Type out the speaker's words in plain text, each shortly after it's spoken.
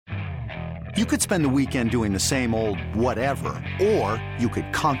You could spend the weekend doing the same old whatever, or you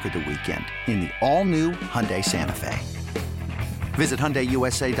could conquer the weekend in the all-new Hyundai Santa Fe. Visit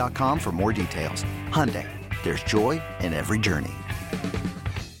HyundaiUSA.com for more details. Hyundai, there's joy in every journey.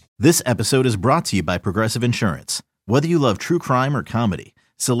 This episode is brought to you by Progressive Insurance. Whether you love true crime or comedy,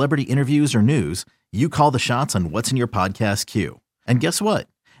 celebrity interviews or news, you call the shots on what's in your podcast queue. And guess what?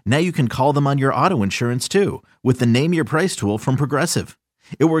 Now you can call them on your auto insurance too with the Name Your Price tool from Progressive.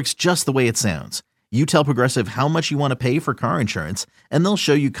 It works just the way it sounds. You tell Progressive how much you want to pay for car insurance, and they'll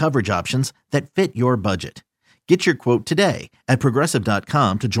show you coverage options that fit your budget. Get your quote today at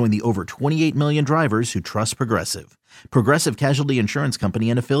Progressive.com to join the over 28 million drivers who trust Progressive. Progressive Casualty Insurance Company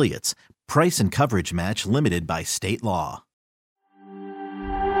and Affiliates. Price and coverage match limited by state law. He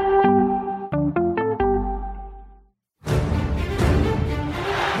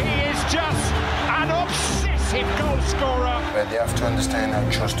is just an obsessive goal scorer. But they have to understand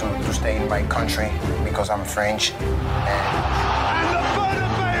I chose to stay in my country because I'm French. And the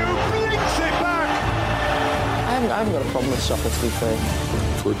Bernabeu blinks it back. I haven't got a problem with soccer, to be fair.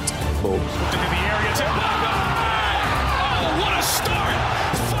 Football. In the area to oh, what a start!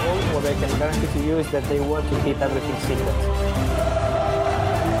 What I can guarantee to you is that they want to keep everything secret.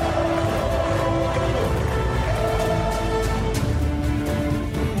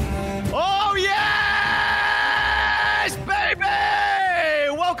 Oh, yes,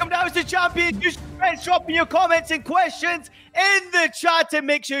 baby! Welcome to House of Champions. Use your friends, dropping your comments and questions in the chat, and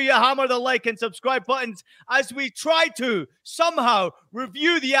make sure you hammer the like and subscribe buttons as we try to somehow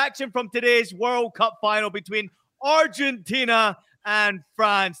review the action from today's World Cup final between Argentina and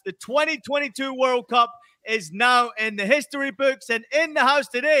France. The 2022 World Cup is now in the history books, and in the house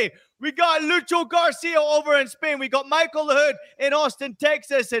today, we got Lucho Garcia over in Spain. We got Michael the Hood in Austin,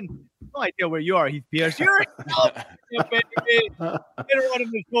 Texas, and no idea where you are, Heath Pierce. You're later on in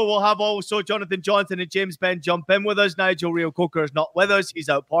the show, we'll have also Jonathan Johnson and James Ben jump in with us. Nigel Rio Coker is not with us. He's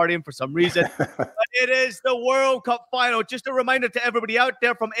out partying for some reason. But it is the World Cup final. Just a reminder to everybody out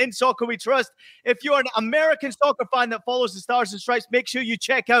there from In Soccer We Trust, if you're an American soccer fan that follows the Stars and Stripes, make sure you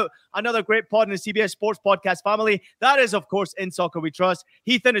check out another great pod in the CBS Sports Podcast family. That is, of course, In Soccer We Trust.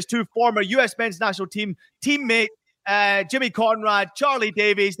 Heath and his two former U.S. men's national team teammates, Jimmy Conrad, Charlie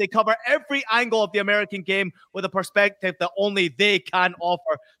Davies. They cover every angle of the American game with a perspective that only they can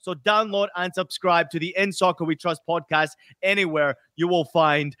offer. So download and subscribe to the In Soccer We Trust podcast anywhere you will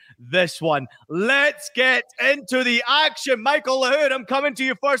find this one. Let's get into the action. Michael Lahoud, I'm coming to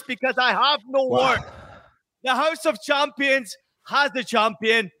you first because I have no word. The House of Champions has the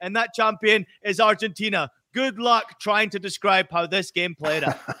champion, and that champion is Argentina. Good luck trying to describe how this game played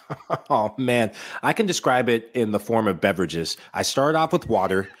out. Oh, man. I can describe it in the form of beverages. I started off with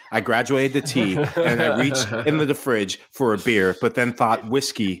water. I graduated to tea, and I reached into the fridge for a beer, but then thought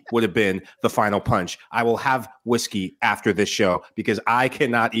whiskey would have been the final punch. I will have whiskey after this show because I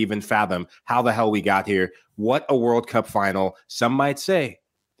cannot even fathom how the hell we got here. What a World Cup final. Some might say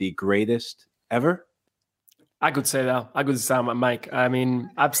the greatest ever. I could say that. I could say, Mike. I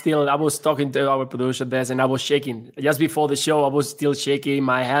mean, I was talking to our producer, Des, and I was shaking. Just before the show, I was still shaking.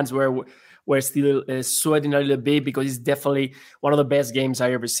 My hands were still sweating a little bit because it's definitely one of the best games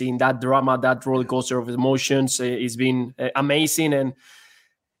I ever seen. That drama, that roller coaster of emotions, it's been amazing and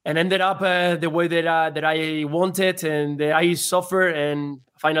ended up the way that I wanted and that I suffered. And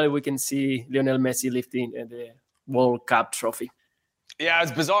finally, we can see Lionel Messi lifting the World Cup trophy. Yeah,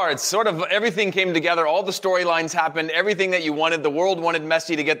 it's bizarre. It's sort of everything came together. All the storylines happened. Everything that you wanted. The world wanted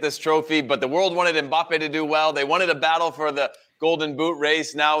Messi to get this trophy, but the world wanted Mbappe to do well. They wanted a battle for the Golden Boot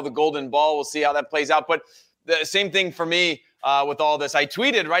race. Now the Golden Ball. We'll see how that plays out. But the same thing for me with all this. I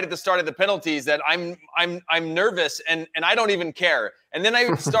tweeted right at the start of the penalties that I'm nervous and I don't even care. And then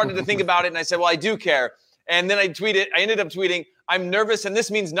I started to think about it and I said, well, I do care. And then I ended up tweeting, I'm nervous and this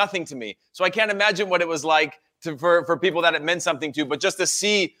means nothing to me. So I can't imagine what it was like for people that it meant something to, but just to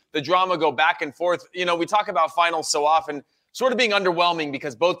see the drama go back and forth. You know, we talk about finals so often sort of being underwhelming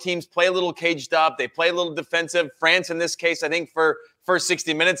because both teams play a little caged up. They play a little defensive. France, in this case, I think for first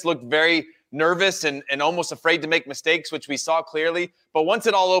 60 minutes looked very nervous and almost afraid to make mistakes, which we saw clearly. But once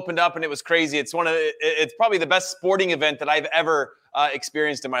it all opened up and it was crazy, it's probably the best sporting event that I've ever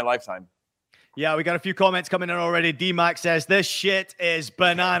experienced in my lifetime. Yeah, we got a few comments coming in already. D-Mac says, this shit is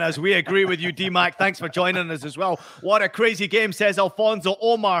bananas. We agree with you, D-Mac. Thanks for joining us as well. What a crazy game, says Alfonso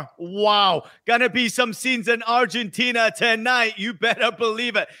Omar. Wow. Gonna be some scenes in Argentina tonight. You better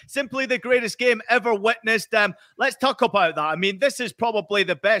believe it. Simply the greatest game ever witnessed. Let's talk about that. I mean, this is probably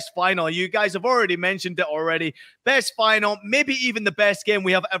the best final. You guys have already mentioned it already. Best final, maybe even the best game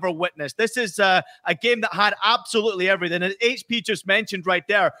we have ever witnessed. This is a game that had absolutely everything. And HP just mentioned right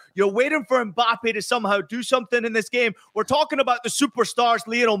there, you're waiting for Mbappe to somehow do something in this game. We're talking about the superstars,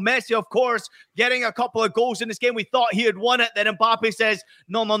 Lionel Messi, of course, getting a couple of goals in this game. We thought he had won it. Then Mbappe says,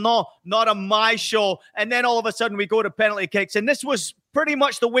 no, not on my show. And then all of a sudden we go to penalty kicks. And this was pretty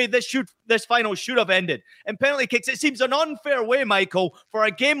much the way this final should have ended. And penalty kicks, it seems an unfair way, Michael, for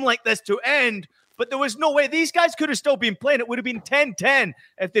a game like this to end. But there was no way. These guys could have still been playing. It would have been 10-10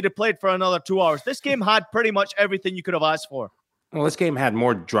 if they'd have played for another 2 hours. This game had pretty much everything you could have asked for. Well, this game had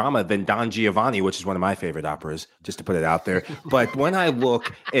more drama than Don Giovanni, which is one of my favorite operas, just to put it out there. But when I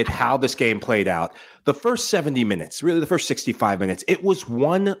look at how this game played out, the first 70 minutes, really the first 65 minutes, it was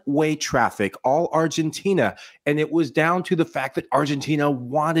one-way traffic, all Argentina. And it was down to the fact that Argentina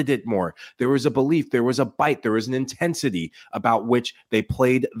wanted it more. There was a belief, there was a bite, there was an intensity about which they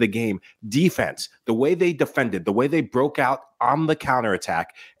played the game. Defense, the way they defended, the way they broke out on the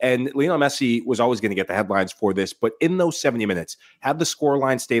counterattack. And Lionel Messi was always going to get the headlines for this. But in those 70 minutes, had the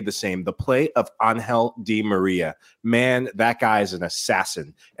scoreline stayed the same, the play of Angel Di Maria, man, that guy is an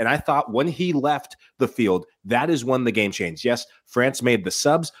assassin. And I thought when he left the field, that is when the game changed. Yes, France made the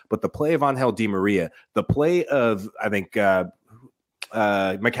subs, but the play of Angel Di Maria, the play of, I think,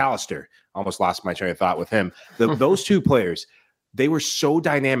 McAllister, almost lost my train of thought with him. Those two players, they were so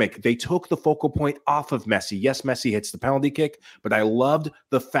dynamic. They took the focal point off of Messi. Yes, Messi hits the penalty kick, but I loved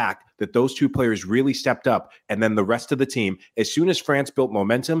the fact that those two players really stepped up. And then the rest of the team, as soon as France built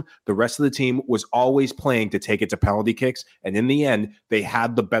momentum, the rest of the team was always playing to take it to penalty kicks. And in the end, they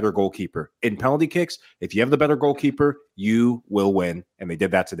had the better goalkeeper. In penalty kicks, if you have the better goalkeeper, you will win. And they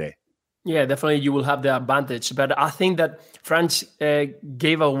did that today. Yeah, definitely you will have the advantage. But I think that France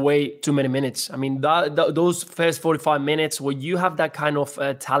gave away too many minutes. I mean, those first 45 minutes where you have that kind of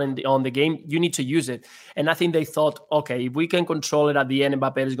talent on the game, you need to use it. And I think they thought, okay, if we can control it at the end,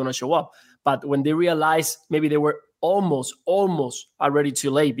 Mbappe is going to show up. But when they realized maybe they were almost already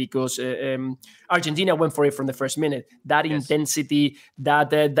too late because Argentina went for it from the first minute. That intensity, that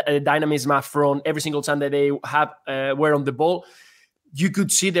dynamism up front, every single time that they were on the ball, you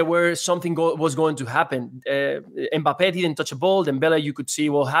could see there were something was going to happen. Mbappe didn't touch a ball. Dembele, you could see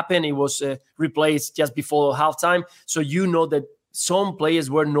what happened. It was replaced just before halftime. So you know that some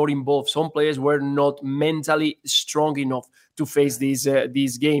players were not involved. Some players were not mentally strong enough to face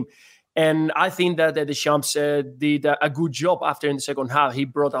this game. And I think that the Deschamps did a good job after in the second half. He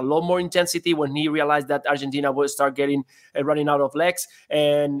brought a lot more intensity when he realized that Argentina would start getting running out of legs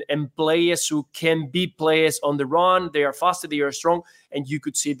and players who can be players on the run. They are faster, they are strong. And you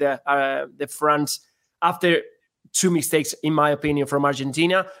could see the France, after two mistakes, in my opinion, from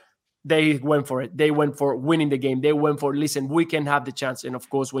Argentina, they went for it. They went for winning the game. They went for, listen, we can have the chance. And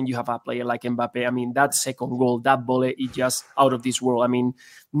of course, when you have a player like Mbappe, I mean, that second goal, that volley is just out of this world. I mean,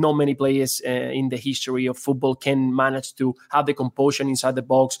 not many players in the history of football can manage to have the composure inside the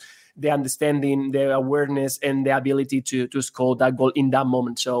box, the understanding, the awareness, and the ability to score that goal in that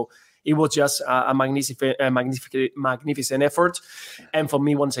moment. So it was just a magnificent effort. And for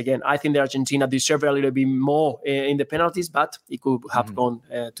me, once again, I think that Argentina deserved a little bit more in the penalties, but it could have gone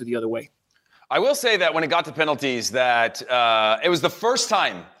to the other way. I will say that when it got to penalties, that it was the first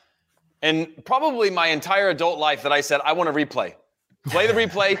time in probably my entire adult life that I said, I want to replay. Play the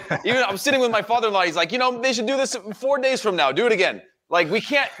replay. Even I was sitting with my father-in-law. He's like, they should do this 4 days from now. Do it again. Like, we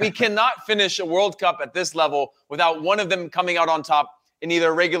cannot finish a World Cup at this level without one of them coming out on top in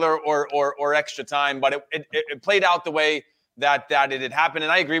either regular or extra time. But it played out the way that it had happened.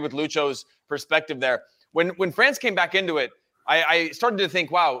 And I agree with Lucho's perspective there. When France came back into it, I started to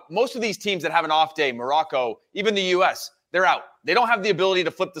think, wow, most of these teams that have an off day, Morocco, even the U.S., they're out. They don't have the ability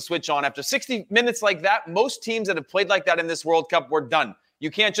to flip the switch on. After 60 minutes like that, most teams that have played like that in this World Cup were done.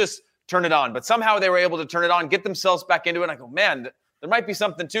 You can't just turn it on. But somehow they were able to turn it on, get themselves back into it. And I go, man, there might be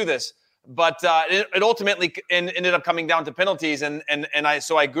something to this. But it ultimately ended up coming down to penalties.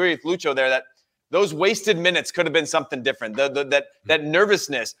 So I agree with Lucho there that those wasted minutes could have been something different. That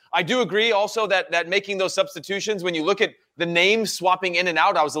nervousness. I do agree also that making those substitutions, when you look at the names swapping in and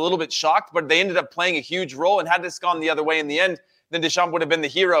out, I was a little bit shocked, but they ended up playing a huge role. And had this gone the other way in the end, then Deschamps would have been the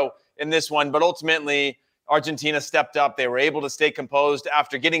hero in this one. But ultimately, Argentina stepped up. They were able to stay composed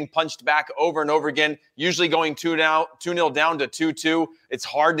after getting punched back over and over again, usually going 2-0 down to 2-2. It's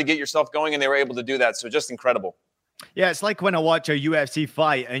hard to get yourself going, and they were able to do that. So just incredible. Yeah, it's like when I watch a UFC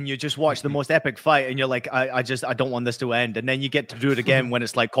fight and you just watch the most epic fight and you're like, I don't want this to end. And then you get to do it again when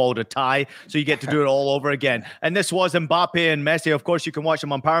it's like called a tie. So you get to do it all over again. And this was Mbappe and Messi. Of course, you can watch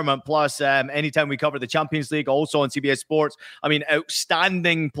them on Paramount Plus anytime we cover the Champions League, also on CBS Sports. I mean,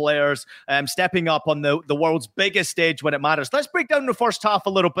 outstanding players stepping up on the world's biggest stage when it matters. Let's break down the first half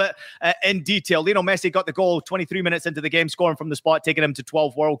a little bit in detail. Lionel Messi got the goal 23 minutes into the game, scoring from the spot, taking him to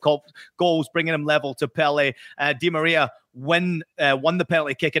 12 World Cup goals, bringing him level to Pele. Di Maria won the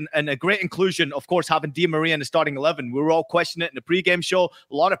penalty kick, and a great inclusion, of course, having Di Maria in the starting 11. We were all questioning it in the pregame show.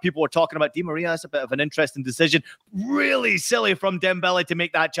 A lot of people were talking about Di Maria. That's a bit of an interesting decision. Really silly from Dembele to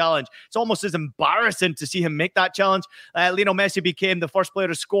make that challenge. It's almost as embarrassing to see him make that challenge. Lionel Messi became the first player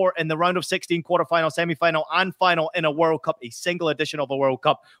to score in the round of 16 quarterfinal, semifinal, and final in a World Cup, a single edition of a World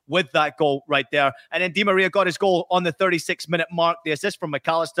Cup, with that goal right there. And then Di Maria got his goal on the 36-minute mark. The assist from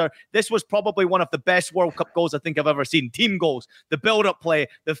McAllister. This was probably one of the best World Cup goals I think I've ever seen. Team goals, the build-up play,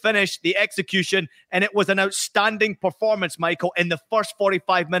 the finish, the execution, and it was an outstanding performance, Michael, in the first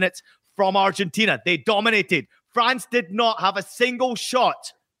 45 minutes from Argentina. They dominated. France did not have a single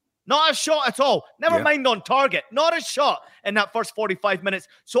shot. Not a shot at all. Never mind on target. Not a shot in that first 45 minutes.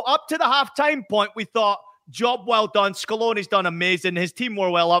 So up to the halftime point, we thought, job well done. Scaloni's done amazing. His team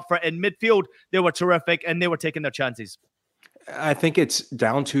were well up for it. In midfield, they were terrific, and they were taking their chances. I think it's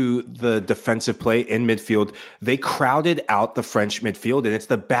down to the defensive play in midfield. They crowded out the French midfield, and it's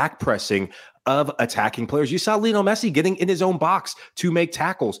the back pressing of attacking players. You saw Lionel Messi getting in his own box to make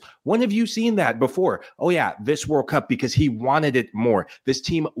tackles. When have you seen that before? Oh yeah, this World Cup, because he wanted it more. This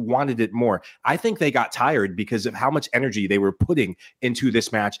team wanted it more. I think they got tired because of how much energy they were putting into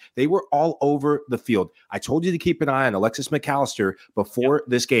this match. They were all over the field. I told you to keep an eye on Alexis McAllister before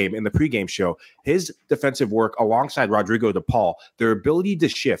this game in the pregame show. His defensive work alongside Rodrigo de Paul, their ability to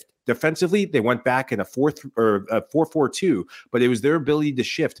shift. Defensively, they went back in a 4-4-2, but it was their ability to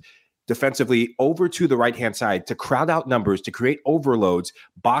shift defensively over to the right-hand side to crowd out numbers, to create overloads,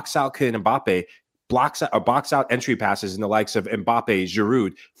 box out Kylian Mbappe, box out entry passes in the likes of Mbappe,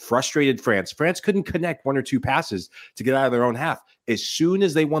 Giroud, frustrated France. France couldn't connect one or two passes to get out of their own half. As soon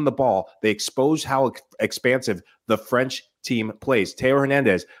as they won the ball, they exposed how expansive the French team plays. Theo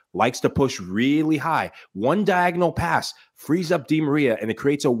Hernandez likes to push really high. One diagonal pass frees up Di Maria, and it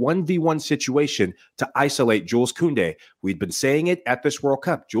creates a 1v1 situation to isolate Jules Koundé. We've been saying it at this World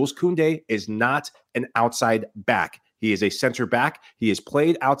Cup. Jules Koundé is not an outside back. He is a center back. He has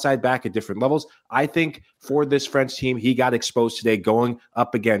played outside back at different levels. I think for this French team, he got exposed today going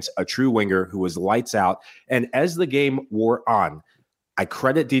up against a true winger who was lights out. And as the game wore on, I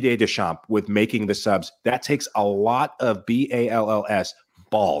credit Didier Deschamps with making the subs. That takes a lot of balls,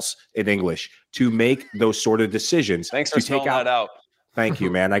 balls in English, to make those sort of decisions. Thanks for spelling that out. Thank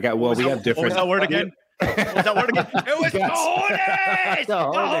you, man. We have different. What was that word again? It was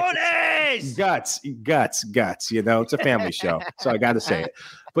cojones! Guts. You know, it's a family show, so I got to say it.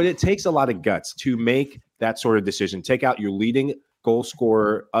 But it takes a lot of guts to make that sort of decision. Take out your leading goal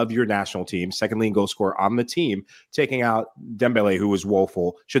scorer of your national team, second leading goal scorer on the team, taking out Dembele, who was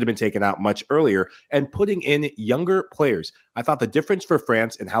woeful, should have been taken out much earlier, and putting in younger players. I thought the difference for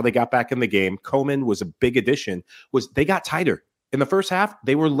France and how they got back in the game, Coman was a big addition, was they got tighter. In the first half,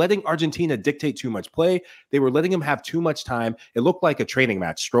 they were letting Argentina dictate too much play. They were letting them have too much time. It looked like a training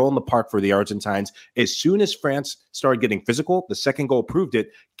match, stroll in the park for the Argentines. As soon as France started getting physical, the second goal proved it.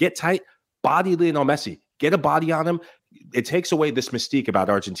 Get tight, body Lionel Messi. Get a body on him. It takes away this mystique about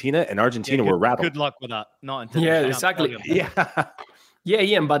Argentina, and Argentina were rattled. Good luck with that. Not until exactly. Yeah,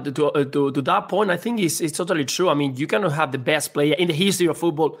 Ian, but to that point, I think it's totally true. I mean, you cannot have the best player in the history of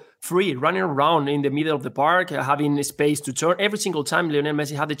football free, running around in the middle of the park, having space to turn. Every single time Lionel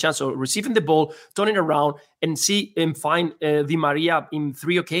Messi had the chance of receiving the ball, turning around, and see him find Di Maria in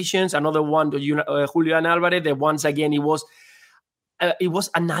 3 occasions. Another one, Julian Alvarez, that once again, it was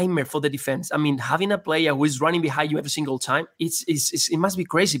a nightmare for the defense. I mean, having a player who is running behind you every single time, it must be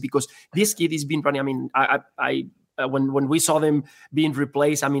crazy, because this kid has been running. I mean, when we saw them being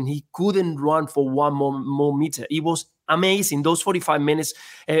replaced, I mean, he couldn't run for one more meter. It was amazing. Those 45 minutes,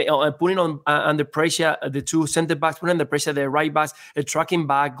 putting on under pressure the two center backs, putting under pressure the right backs, tracking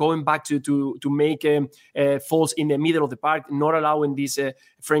back, going back to make falls in the middle of the park, not allowing this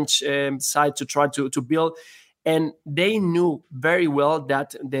French side to try to build. And they knew very well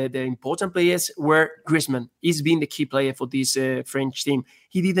that the important players were Griezmann. He's been the key player for this French team.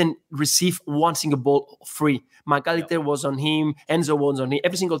 He didn't receive one single ball free. McAllister was on him. Enzo was on him.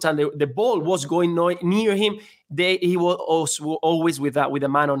 Every single time the ball was going near him, he was also always with a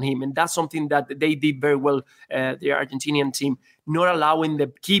man on him. And that's something that they did very well, the Argentinian team, not allowing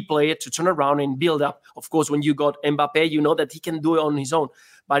the key player to turn around and build up. Of course, when you got Mbappe, you know that he can do it on his own.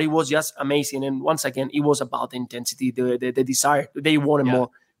 But it was just amazing. And once again, it was about the intensity, the desire. They wanted more.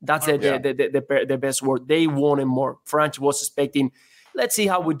 That's the best word. They wanted more. France was expecting, let's see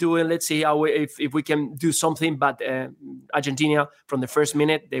how we do it. Let's see how if we can do something. But Argentina, from the first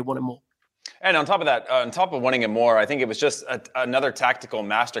minute, they wanted more. And on top of that, on top of wanting it more, I think it was just another tactical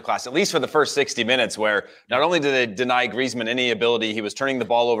masterclass, at least for the first 60 minutes, where not only did they deny Griezmann any ability, he was turning the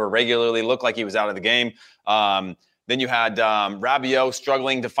ball over regularly, looked like he was out of the game. Then you had Rabiot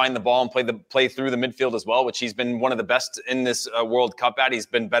struggling to find the ball and play through the midfield as well, which he's been one of the best in this World Cup at. He's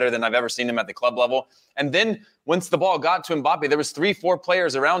been better than I've ever seen him at the club level. And then once the ball got to Mbappe, there was 3-4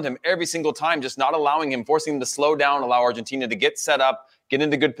 players around him every single time, just not allowing him, forcing him to slow down, allow Argentina to get set up, get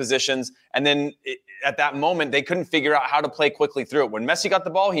into good positions. And then at that moment, they couldn't figure out how to play quickly through it. When Messi got the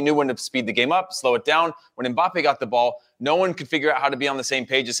ball, he knew when to speed the game up, slow it down. When Mbappe got the ball, no one could figure out how to be on the same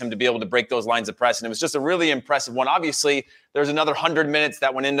page as him to be able to break those lines of press. And it was just a really impressive one. Obviously, there's another 100 minutes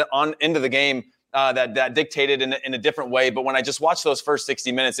that went into the game that dictated in a different way. But when I just watched those first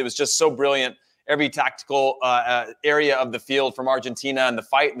 60 minutes, it was just so brilliant. Every tactical area of the field from Argentina and the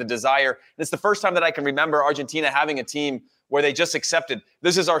fight and the desire. And it's the first time that I can remember Argentina having a team where they just accepted,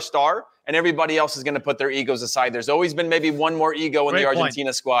 this is our star, and everybody else is going to put their egos aside. There's always been maybe one more ego in the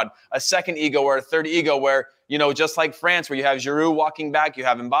Argentina squad, a second ego or a third ego where, you know, just like France, where you have Giroud walking back, you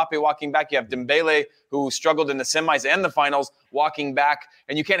have Mbappe walking back, you have Dembele, who struggled in the semis and the finals, walking back.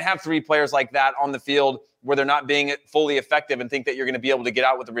 And you can't have three players like that on the field where they're not being fully effective and think that you're going to be able to get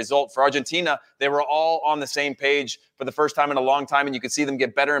out with the result. For Argentina, they were all on the same page for the first time in a long time, and you could see them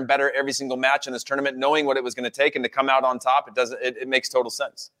get better and better every single match in this tournament, knowing what it was going to take, and to come out on top, it makes total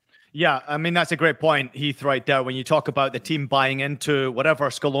sense. Yeah, I mean, that's a great point, Heath, right there. When you talk about the team buying into whatever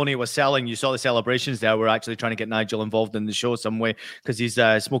Scaloni was selling, you saw the celebrations there. We're actually trying to get Nigel involved in the show some way because he's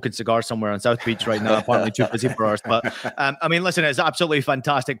smoking cigars somewhere on South Beach right now, apparently too busy for us. But, I mean, listen, it's absolutely a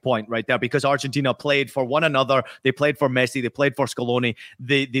fantastic point right there because Argentina played for one another. They played for Messi. They played for Scaloni.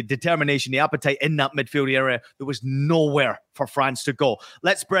 The determination, the appetite in that midfield area, there was nowhere for France to go.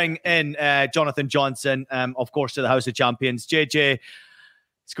 Let's bring in Jonathan Johnson, of course, to the House of Champions. JJ,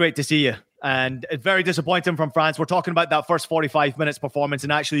 it's great to see you. And it's very disappointing from France. We're talking about that first 45 minutes performance.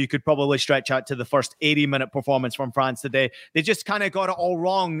 And actually, you could probably stretch out to the first 80-minute performance from France today. They just kind of got it all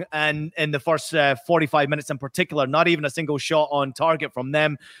wrong. And in the first 45 minutes in particular, not even a single shot on target from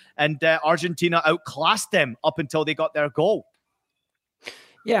them. And Argentina outclassed them up until they got their goal.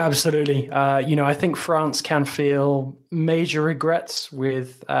 Yeah, absolutely. I think France can feel major regrets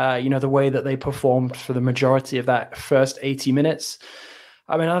with, the way that they performed for the majority of that first 80 minutes.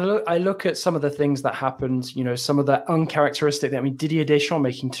 I mean, I look at some of the things that happened, some of the uncharacteristic. I mean, Didier Deschamps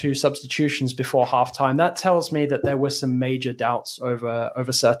making 2 substitutions before halftime. That tells me that there were some major doubts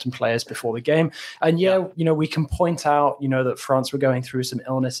over certain players before the game. And we can point out, that France were going through some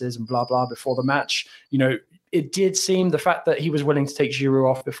illnesses and blah, blah before the match. It did seem the fact that he was willing to take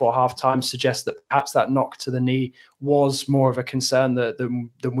Giroud off before halftime suggests that perhaps that knock to the knee was more of a concern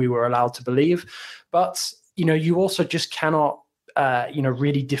than we were allowed to believe. But, you also just cannot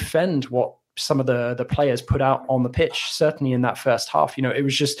really defend what some of the players put out on the pitch, certainly in that first half. It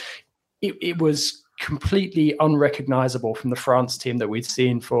was just, it was completely unrecognizable from the France team that we'd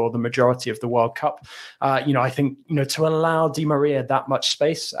seen for the majority of the World Cup. I think, to allow Di Maria that much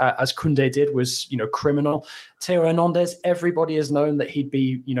space, as Koundé did, was, criminal. Theo Hernandez, everybody has known that he'd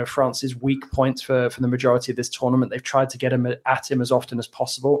be, France's weak point for the majority of this tournament. They've tried to get him at him as often as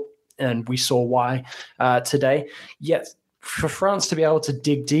possible, and we saw why today. Yet, for France to be able to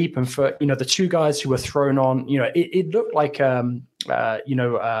dig deep and for, the 2 guys who were thrown on, it looked like, a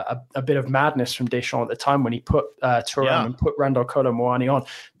bit of madness from Deschamps at the time when he put Thuram and put Randal Kolo Muani on.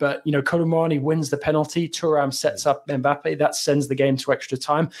 But, Kolo Muani wins the penalty. Thuram sets up Mbappe. That sends the game to extra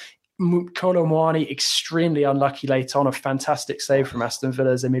time. Kolo Muani extremely unlucky late on, a fantastic save from Aston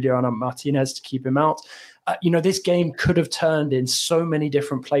Villa's Emiliano Martinez to keep him out. This game could have turned in so many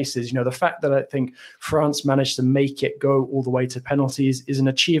different places. The fact that I think France managed to make it go all the way to penalties is an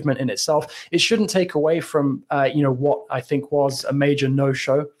achievement in itself. It shouldn't take away from, what I think was a major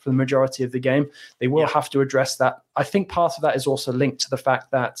no-show for the majority of the game. They will have to address that. I think part of that is also linked to the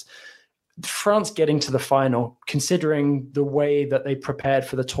fact that France getting to the final, considering the way that they prepared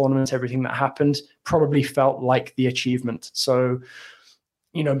for the tournament, everything that happened, probably felt like the achievement. So,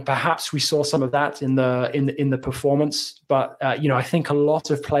 perhaps we saw some of that in the performance, but I think a lot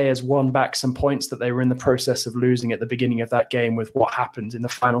of players won back some points that they were in the process of losing at the beginning of that game with what happened in the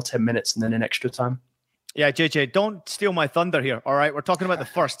final 10 minutes and then in extra time. Yeah, JJ, don't steal my thunder here, all right? We're talking about the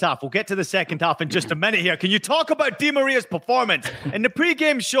first half. We'll get to the second half in just a minute here. Can you talk about Di Maria's performance? In the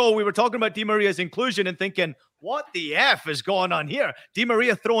pregame show, we were talking about Di Maria's inclusion and thinking, what the F is going on here? Di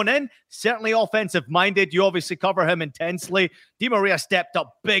Maria thrown in, certainly offensive-minded. You obviously cover him intensely. Di Maria stepped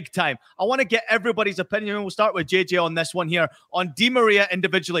up big time. I want to get everybody's opinion, and we'll start with JJ on this one here. On Di Maria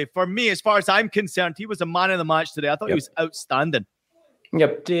individually, for me, as far as I'm concerned, he was a man of the match today. I thought he was outstanding.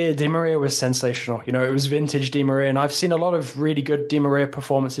 Yep, Di Maria was sensational. It was vintage Di Maria, and I've seen a lot of really good Di Maria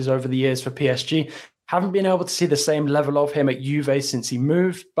performances over the years for PSG. Haven't been able to see the same level of him at Juve since he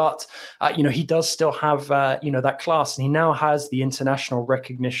moved, but he does still have that class, and he now has the international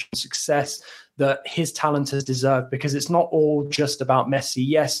recognition, success that his talent has deserved, because it's not all just about Messi.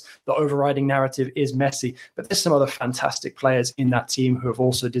 Yes, the overriding narrative is Messi, but there's some other fantastic players in that team who have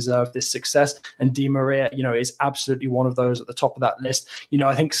also deserved this success. And Di Maria, is absolutely one of those at the top of that list.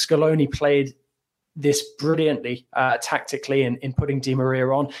 I think Scaloni played this brilliantly tactically in putting Di Maria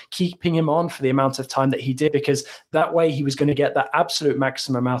on, keeping him on for the amount of time that he did, because that way he was going to get that absolute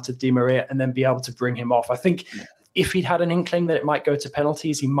maximum out of Di Maria and then be able to bring him off. I think if he'd had an inkling that it might go to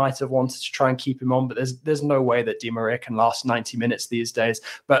penalties, he might have wanted to try and keep him on, but there's no way that Di Maria can last 90 minutes these days.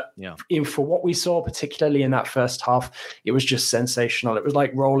 But for what we saw, particularly in that first half, it was just sensational. It was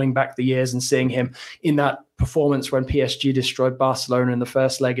like rolling back the years and seeing him in that performance when PSG destroyed Barcelona in the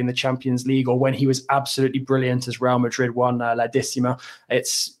first leg in the Champions League, or when he was absolutely brilliant as Real Madrid won La Decima.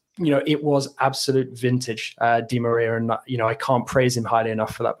 It was absolute vintage Di Maria, and I can't praise him highly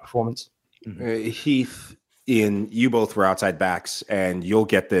enough for that performance. Heath, you both were outside backs, and you'll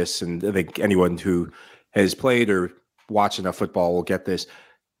get this, and I think anyone who has played or watched enough football will get this.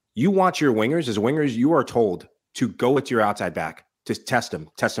 You watch your wingers. As wingers, you are told to go with your outside back, to test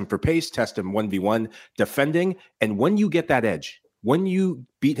him for pace, test him 1v1 defending. And when you get that edge, when you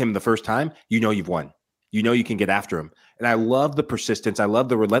beat him the first time, you've won. You can get after him. And I love the persistence. I love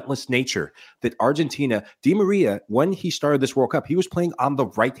the relentless nature that Argentina, Di Maria, when he started this World Cup, he was playing on the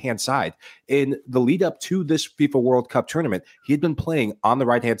right-hand side. In the lead up to this FIFA World Cup tournament, he had been playing on the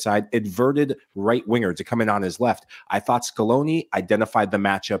right-hand side, inverted right winger to come in on his left. I thought Scaloni identified the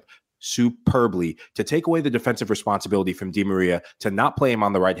matchup superbly to take away the defensive responsibility from Di Maria, to not play him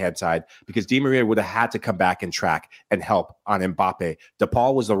on the right-hand side, because Di Maria would have had to come back and track and help on Mbappe. De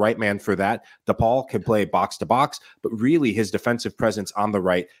Paul was the right man for that. De Paul could play box to box, but really his defensive presence on the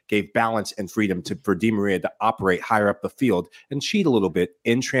right gave balance and freedom for Di Maria to operate higher up the field and cheat a little bit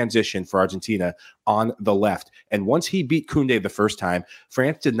in transition for Argentina on the left. And once he beat Koundé the first time,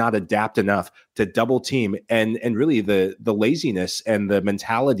 France did not adapt enough to double team, and really the laziness and the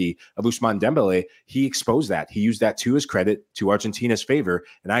mentality of Ousmane Dembele, he exposed that. He used that to his credit, to Argentina's favor.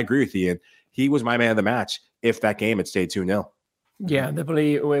 And I agree with Ian. He was my man of the match if that game had stayed 2-0. Yeah,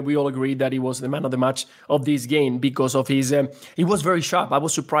 definitely. We all agreed that he was the man of the match of this game because of his. He was very sharp. I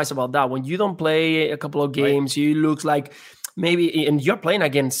was surprised about that. When you don't play a couple of games, you look like maybe, and you're playing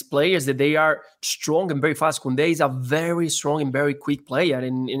against players that they are strong and very fast. Koundé is a very strong and very quick player,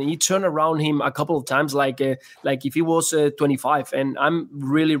 and he turned around him a couple of times like if he was 25. And I'm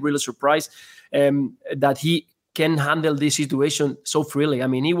really, really surprised that he can handle this situation so freely. I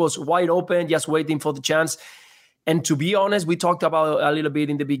mean, he was wide open, just waiting for the chance. And to be honest, we talked about a little bit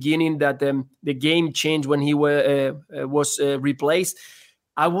in the beginning that the game changed when he was replaced.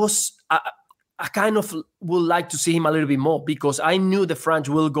 I kind of would like to see him a little bit more, because I knew the French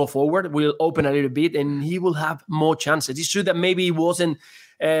will go forward, will open a little bit, and he will have more chances. It's true that maybe he wasn't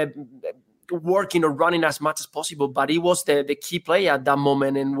working or running as much as possible, but he was the key player at that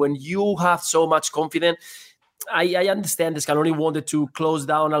moment. And when you have so much confidence, I understand this Scaloni wanted to close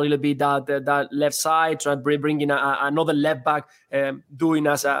down a little bit that left side, try to bring in another left back doing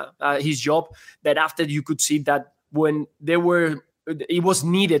as his job. That after you could see that when it was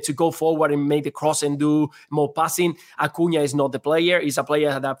needed to go forward and make the cross and do more passing. Acuna is not the player. He's a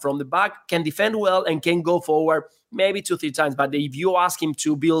player that from the back can defend well and can go forward maybe 2-3 times. But if you ask him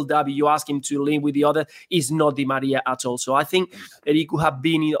to build up, you ask him to link with the other, he's not Di Maria at all. So I think that he could have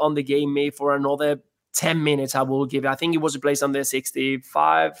been on the game maybe for another 10 minutes, I will give it. I think it was replaced on the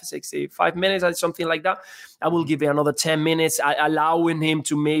 65 minutes or something like that. I will give it another 10 minutes, allowing him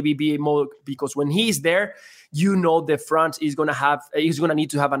to maybe be more, because when he's there, the France is going to need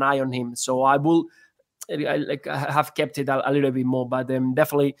to have an eye on him. So I have kept it a little bit more, but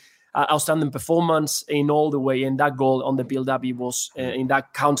definitely outstanding performance in all the way. And that goal on the build-up, it was in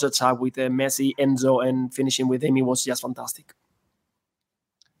that counter-attack with Messi, Enzo, and finishing with him, it was just fantastic.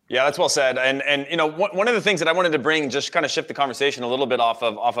 Yeah, that's well said. And you know, one of the things that I wanted to bring, just kind of shift the conversation a little bit off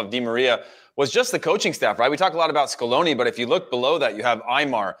of Di Maria, was just the coaching staff, right? We talk a lot about Scaloni, but if you look below that, you have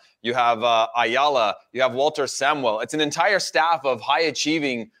Aymar, you have Ayala, you have Walter Samuel. It's an entire staff of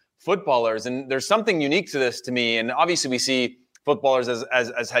high-achieving footballers, and there's something unique to this to me. And obviously, we see footballers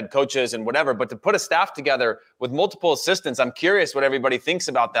as head coaches and whatever, but to put a staff together with multiple assistants, I'm curious what everybody thinks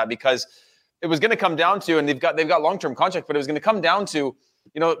about that, because it was going to come down to, and they've got long-term contracts, but it was going to come down to,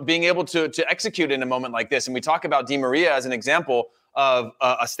 you know, being able to execute in a moment like this. And we talk about Di Maria as an example of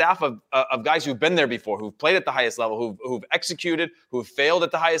a staff of guys who've been there before, who've played at the highest level, who've executed, who've failed at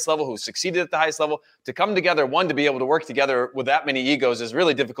the highest level, who've succeeded at the highest level. To come together, one, to be able to work together with that many egos is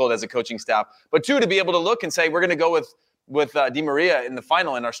really difficult as a coaching staff. But two, to be able to look and say, we're going to go with Di Maria in the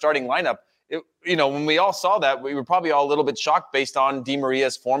final in our starting lineup. You know, when we all saw that, we were probably all a little bit shocked based on Di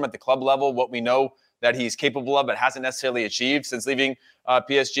Maria's form at the club level, what we know that he's capable of, but hasn't necessarily achieved since leaving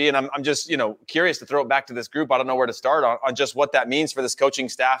PSG. And I'm just, you know, curious to throw it back to this group. I don't know where to start on just what that means for this coaching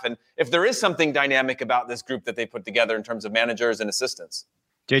staff, and if there is something dynamic about this group that they put together in terms of managers and assistants.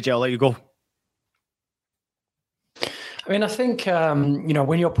 JJ, I'll let you go. I mean, I think, you know,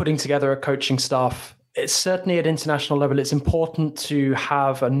 when you're putting together a coaching staff, it's certainly at international level, it's important to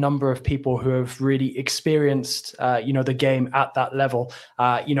have a number of people who have really experienced, you know, the game at that level,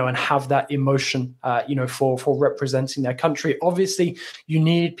 you know, and have that emotion, you know, for representing their country. Obviously, you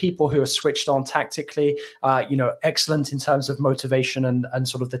need people who are switched on tactically, you know, excellent in terms of motivation and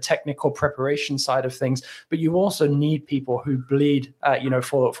sort of the technical preparation side of things. But you also need people who bleed, you know,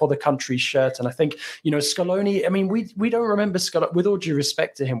 for the country's shirt. And I think, you know, Scaloni, I mean, we don't remember Scaloni, with all due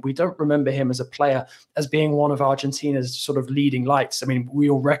respect to him, we don't remember him as a player as being one of Argentina's sort of leading lights. I mean, we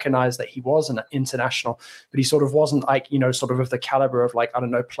all recognize that he was an international, but he sort of wasn't like, you know, sort of the caliber of like, I don't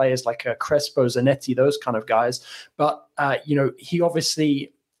know, players like Crespo, Zanetti, those kind of guys. But, you know, he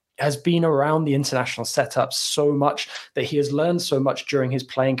obviously has been around the international setup so much that he has learned so much during his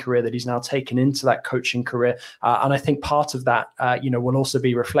playing career that he's now taken into that coaching career. And I think part of that, you know, will also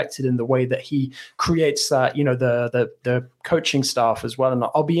be reflected in the way that he creates that, you know, the coaching staff as well. And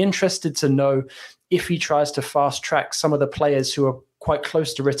I'll be interested to know if he tries to fast track some of the players who are quite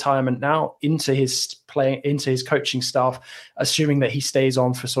close to retirement now into his coaching staff, assuming that he stays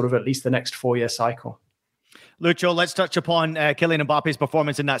on for sort of at least the next 4-year cycle. Lucho, let's touch upon Kylian Mbappe's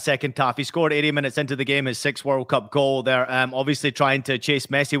performance in that second half. He scored 80 minutes into the game, his 6th World Cup goal. They're obviously trying to chase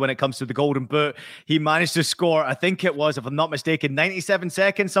Messi when it comes to the Golden Boot. He managed to score, I think it was, if I'm not mistaken, 97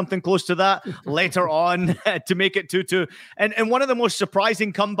 seconds, something close to that, later on to make it 2-2. And one of the most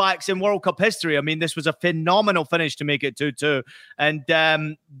surprising comebacks in World Cup history. I mean, this was a phenomenal finish to make it 2-2. And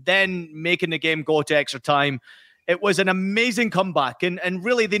then making the game go to extra time. It was an amazing comeback. And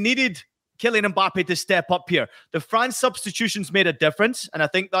really, they needed Kylian Mbappe to step up here. The France substitutions made a difference, and I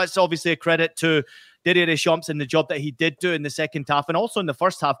think that's obviously a credit to Didier Deschamps and the job that he did do in the second half, and also in the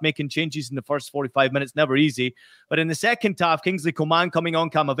first half, making changes in the first 45 minutes, never easy. But in the second half, Kingsley Coman coming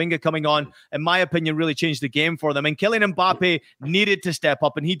on, Camavinga coming on, in my opinion, really changed the game for them. And Kylian Mbappe needed to step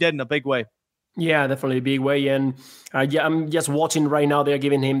up, and he did in a big way. Yeah, definitely a big way. And yeah, I'm just watching right now. They're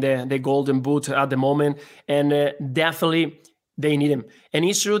giving him the golden boot at the moment, and definitely they need him. And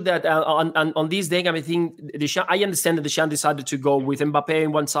it's true that on this day, I think I understand that Deschamps decided to go with Mbappe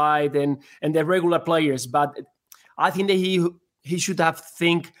on one side and the regular players, but I think that he should have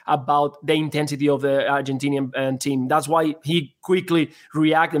think about the intensity of the Argentinian team. That's why he quickly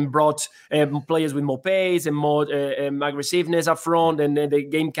reacted and brought players with more pace and more aggressiveness up front, and then the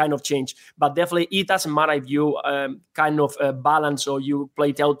game kind of changed. But definitely, it doesn't matter if you kind of balance or you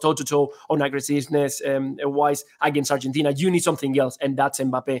play toe-to-toe on aggressiveness wise against Argentina. You need something else, and that's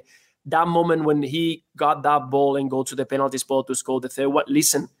Mbappe. That moment when he got that ball and go to the penalty spot to score the third one,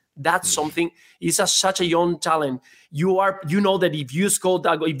 listen, that's something. He's such a young talent. You know that if you score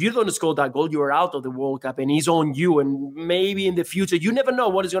that goal, if you don't score that goal, you are out of the World Cup, and he's on you. And maybe in the future, you never know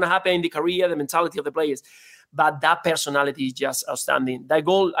what is going to happen in the career, the mentality of the players. But that personality is just outstanding. That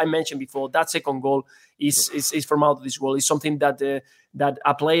goal I mentioned before, that second goal is from out of this world. It's something that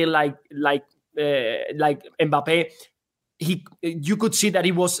a player like Mbappe. You could see that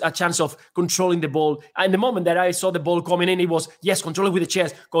it was a chance of controlling the ball. And the moment that I saw the ball coming in, it was, yes, control it with the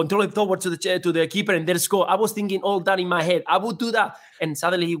chest, control it forward to the keeper, and then score. I was thinking all that in my head. I would do that. And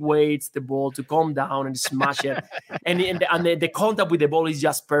suddenly he waits the ball to come down and smash it. and the contact with the ball is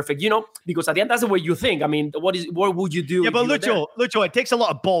just perfect, you know, because at the end, that's the way you think. I mean, what would you do? Yeah, but Lucho, it takes a lot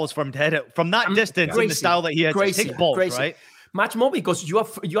of balls for him to hit it from that distance in the style that he has. It takes balls, right? Much more because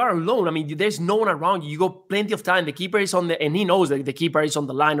you are alone. I mean, there's no one around you. You got plenty of time. The keeper is and he knows that the keeper is on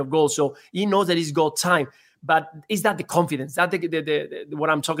the line of goal, so he knows that he's got time. But is that the confidence? That the what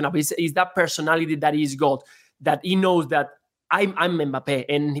I'm talking about? Is that personality that he's got? That he knows that I'm Mbappe,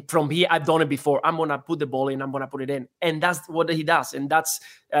 and from here I've done it before. I'm gonna put the ball in. I'm gonna put it in, and that's what he does. And that's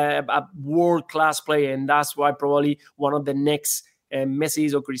a world-class player, and that's why probably one of the next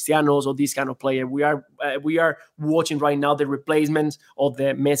Messi's or Cristiano's or this kind of player. We are watching right now the replacement of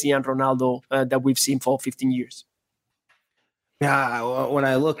the Messi and Ronaldo that we've seen for 15 years. Yeah, when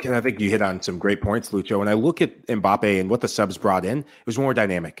I look, and I think you hit on some great points, Lucho. When I look at Mbappe and what the subs brought in, it was more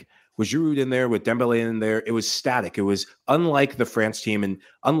dynamic. With Giroud in there, with Dembele in there, it was static. It was unlike the France team and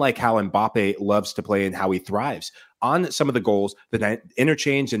unlike how Mbappe loves to play and how he thrives. On some of the goals, the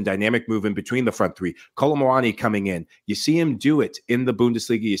interchange and dynamic movement between the front three, Kolo Muani coming in, you see him do it in the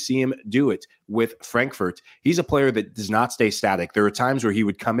Bundesliga. You see him do it with Frankfurt. He's a player that does not stay static. There are times where he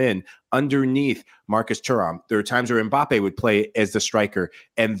would come in underneath Marcus Thuram. There are times where Mbappe would play as the striker,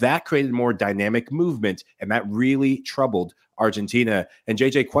 and that created more dynamic movement, and that really troubled Argentina. And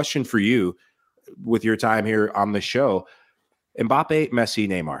JJ, question for you with your time here on the show. Mbappe, Messi,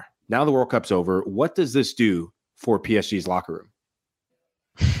 Neymar. Now the World Cup's over. What does this do for PSG's locker room?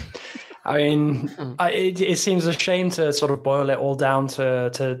 I mean, it seems a shame to sort of boil it all down to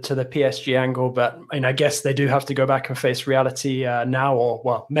the PSG angle, but I mean, I guess they do have to go back and face reality now, or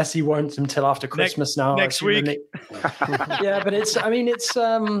well, Messi won't until after Christmas next week. Yeah, but it's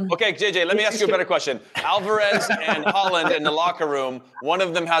Okay, JJ, let me ask you a better question. Alvarez and Haaland in the locker room, one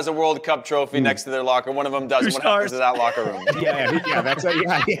of them has a World Cup trophy next to their locker, one of them doesn't. What happens to that locker room?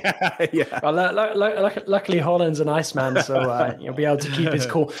 Yeah. Well, luckily Haaland's an Iceman, so you'll be able to keep his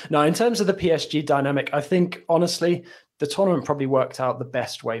cool. Now, in terms of the PSG dynamic, I think honestly the tournament probably worked out the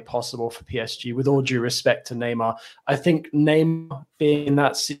best way possible for PSG, with all due respect to Neymar. I think Neymar being in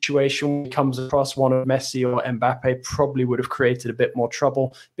that situation when he comes across one of Messi or Mbappe probably would have created a bit more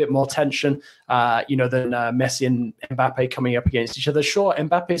trouble, a bit more tension, than Messi and Mbappe coming up against each other. Sure,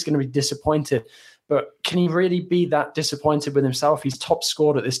 Mbappe is going to be disappointed, but can he really be that disappointed with himself? He's top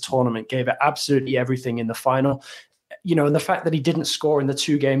scored at this tournament, gave it absolutely everything in the final. And the fact that he didn't score in the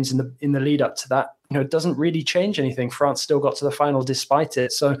two games in the lead up to that, it doesn't really change anything. France still got to the final despite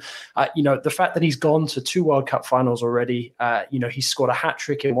it. So, the fact that he's gone to two World Cup finals already, he scored a hat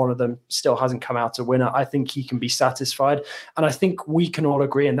trick in one of them, still hasn't come out a winner. I think he can be satisfied. And I think we can all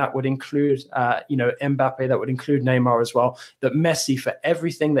agree, and that would include, Mbappe, that would include Neymar as well, that Messi, for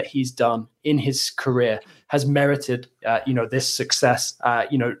everything that he's done in his career, has merited, this success. I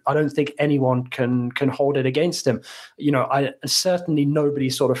don't think anyone can hold it against him. I certainly nobody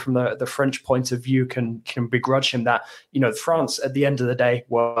sort of from the French point of view can begrudge him that. France at the end of the day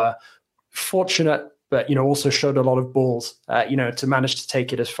were fortunate, but also showed a lot of balls, to manage to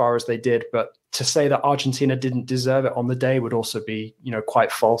take it as far as they did. But to say that Argentina didn't deserve it on the day would also be,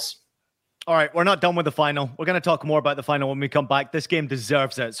 quite false. All right, we're not done with the final. We're going to talk more about the final when we come back. This game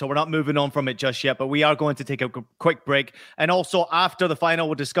deserves it, so we're not moving on from it just yet, but we are going to take a quick break. And also, after the final,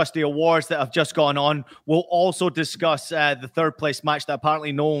 we'll discuss the awards that have just gone on. We'll also discuss the third place match that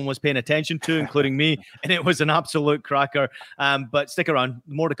apparently no one was paying attention to, including me, and it was an absolute cracker. But stick around.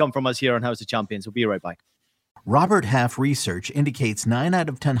 More to come from us here on House of Champions. We'll be right back. Robert Half research indicates 9 out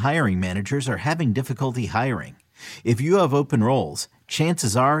of 10 hiring managers are having difficulty hiring. If you have open roles,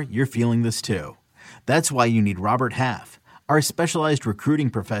 chances are you're feeling this too. That's why you need Robert Half. Our specialized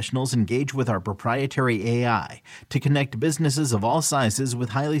recruiting professionals engage with our proprietary AI to connect businesses of all sizes with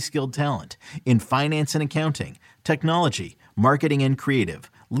highly skilled talent in finance and accounting, technology, marketing and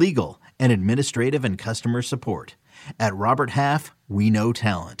creative, legal, and administrative and customer support. At Robert Half, we know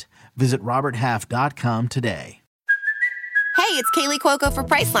talent. Visit roberthalf.com today. Hey, it's Kaylee Cuoco for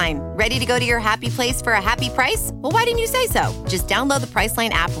Priceline. Ready to go to your happy place for a happy price? Well, why didn't you say so? Just download the Priceline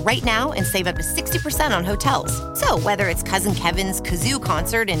app right now and save up to 60% on hotels. So whether it's Cousin Kevin's Kazoo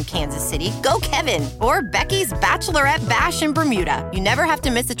Concert in Kansas City, go Kevin, or Becky's Bachelorette Bash in Bermuda, you never have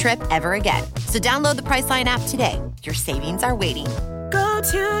to miss a trip ever again. So download the Priceline app today. Your savings are waiting. Go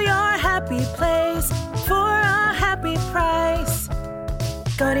to your happy place for a happy price.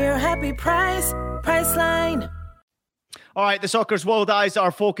 Go to your happy price, Priceline. All right, the Soccer's World Eyes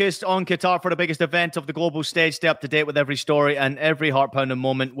are focused on Qatar for the biggest event of the global stage. Stay up to date with every story and every heart-pounding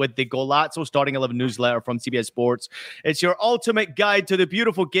moment with the Golazzo Starting 11 newsletter from CBS Sports. It's your ultimate guide to the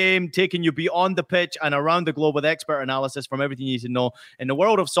beautiful game, taking you beyond the pitch and around the globe with expert analysis from everything you need to know in the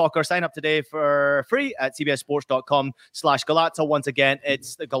world of soccer. Sign up today for free at cbssports.com/Golazzo. Once again,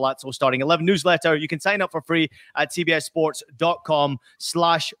 it's the Golazzo Starting 11 newsletter. You can sign up for free at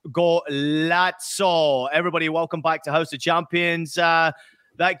cbssports.com/Golazzo. Everybody, welcome back to House of Champions.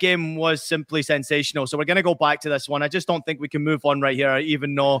 That game was simply sensational. So we're going to go back to this one. I just don't think we can move on right here,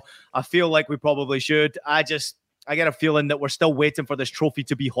 even though I feel like we probably should. I get a feeling that we're still waiting for this trophy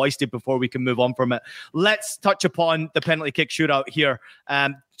to be hoisted before we can move on from it. Let's touch upon the penalty kick shootout here.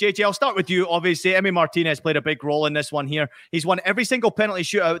 JJ, I'll start with you. Obviously, Emi Martinez played a big role in this one here. He's won every single penalty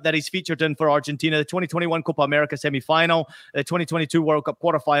shootout that he's featured in for Argentina, the 2021 Copa America semi-final, the 2022 World Cup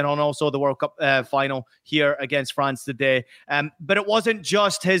quarterfinal, and also the World Cup final here against France today. But it wasn't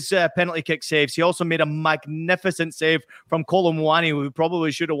just his penalty kick saves. He also made a magnificent save from Kolo Muani, who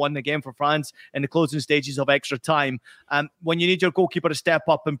probably should have won the game for France in the closing stages of extra time. When you need your goalkeeper to step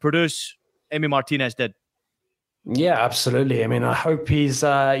up and produce, Emi Martinez did. Yeah, absolutely. I mean, I hope he's,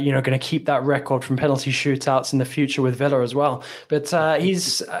 going to keep that record from penalty shootouts in the future with Villa as well. But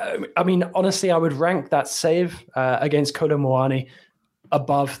honestly, I would rank that save against Kolo Muani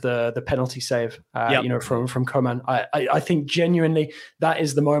above the penalty save, from Coman. I think genuinely that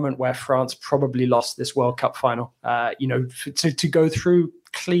is the moment where France probably lost this World Cup final. To go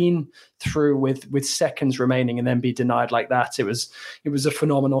clean through with seconds remaining and then be denied like that. It was a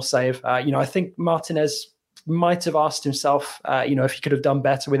phenomenal save. I think Martinez might have asked himself, if he could have done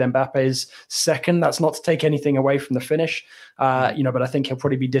better with Mbappe's second. That's not to take anything away from the finish, but I think he'll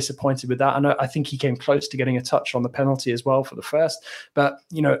probably be disappointed with that. And I think he came close to getting a touch on the penalty as well for the first. But,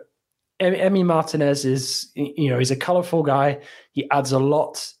 Emi Martinez is, he's a colourful guy. He adds a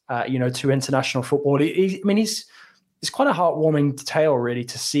lot, to international football. It's quite a heartwarming tale, really,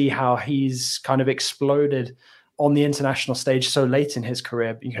 to see how he's kind of exploded on the international stage so late in his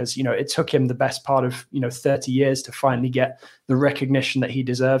career, because, it took him the best part of, 30 years to finally get the recognition that he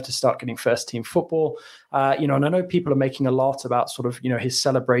deserved to start getting first team football. And I know people are making a lot about sort of, his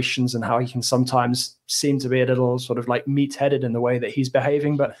celebrations and how he can sometimes seem to be a little sort of like meat-headed in the way that he's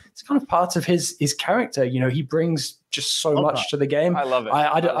behaving, but it's kind of part of his character. He brings just so much to the game. I love it.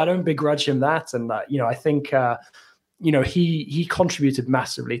 I don't begrudge him that. And, I think, he contributed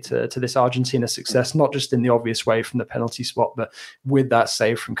massively to this Argentina success, not just in the obvious way from the penalty spot, but with that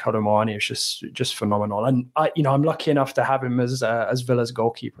save from Kolo Muani. It's just phenomenal. And I'm lucky enough to have him as Villa's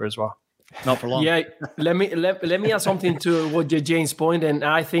goalkeeper as well. Not for long. Yeah, let me add something to what James' point, and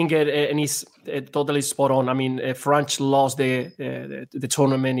I think and he's totally spot on. I mean, France lost the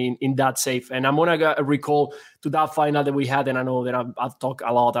tournament in that save, and I'm gonna recall to that final that we had, and I know that I've talked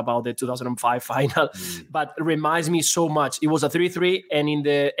a lot about the 2005 final, but it reminds me so much. It was a 3-3, and in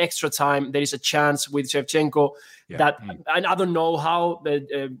the extra time there is a chance with Shevchenko that and I don't know how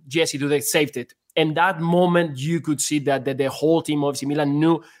Jesse Dudek saved it. And that moment, you could see that the whole team of AC Milan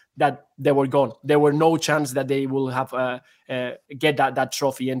knew that they were gone. There were no chance that they will have get that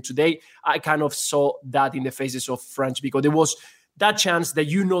trophy. And today, I kind of saw that in the faces of France, because there was that chance that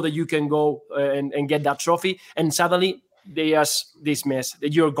that you can go and get that trophy, and suddenly they ask this mess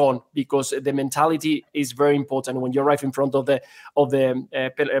that you're gone, because the mentality is very important when you're right in front of the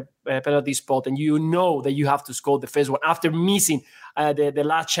penalty spot, and that you have to score the first one after missing the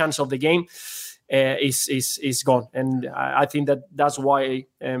last chance of the game. Is gone, and I think that's why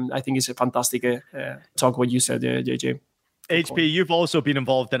I think it's a fantastic talk what you said, JJ. HP, you've also been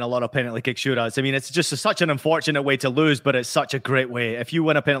involved in a lot of penalty kick shootouts. I mean, it's just such an unfortunate way to lose, but it's such a great way. If you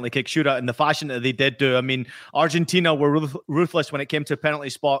win a penalty kick shootout in the fashion that they did do, I mean, Argentina were ruthless when it came to penalty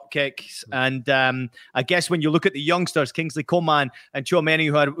spot kicks. And I guess when you look at the youngsters, Kingsley Coman and Tchouaméni,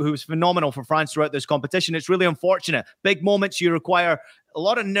 who was phenomenal for France throughout this competition, it's really unfortunate. Big moments, you require a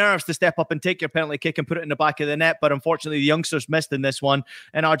lot of nerves to step up and take your penalty kick and put it in the back of the net. But unfortunately, the youngsters missed in this one,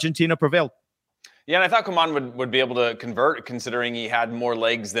 and Argentina prevailed. Yeah, and I thought Coman would be able to convert, considering he had more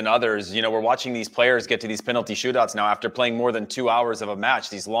legs than others. We're watching these players get to these penalty shootouts now after playing more than 2 hours of a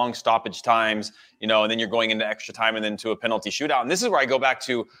match, these long stoppage times, and then you're going into extra time and then to a penalty shootout. And this is where I go back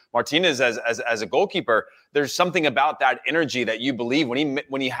to Martinez as a goalkeeper. There's something about that energy that you believe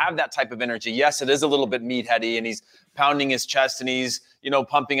when you have that type of energy. Yes, it is a little bit meatheady, and he's pounding his chest and he's,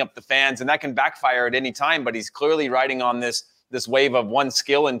 pumping up the fans, and that can backfire at any time, but he's clearly riding on this wave of one,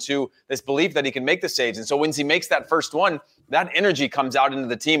 skill, and two, this belief that he can make the saves. And so when he makes that first one, that energy comes out into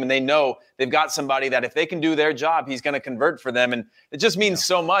the team, and they know they've got somebody that if they can do their job, he's going to convert for them. And it just means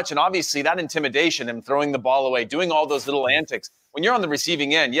so much. And obviously that intimidation and throwing the ball away, doing all those little antics. When you're on the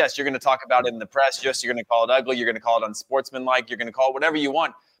receiving end, yes, you're going to talk about it in the press. Yes, you're going to call it ugly. You're going to call it unsportsmanlike. You're going to call it whatever you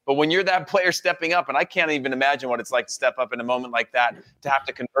want. But when you're that player stepping up, and I can't even imagine what it's like to step up in a moment like that, to have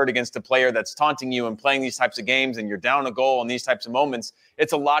to convert against a player that's taunting you and playing these types of games, and you're down a goal in these types of moments,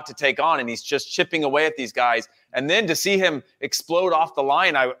 it's a lot to take on. And he's just chipping away at these guys. And then to see him explode off the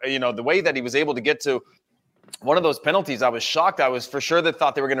line, the way that he was able to get to one of those penalties, I was shocked. I was for sure that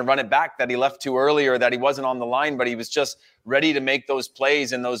thought they were going to run it back, that he left too early or that he wasn't on the line, but he was just ready to make those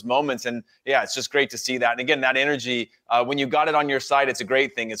plays in those moments. And yeah, it's just great to see that. And again, that energy, when you got it on your side, it's a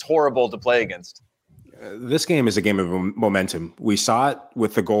great thing. It's horrible to play against. This game is a game of momentum. We saw it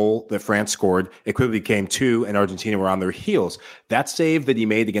with the goal that France scored. It quickly became 2, and Argentina were on their heels. That save that he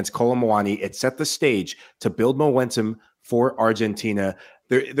made against Kolo Muani, it set the stage to build momentum for Argentina.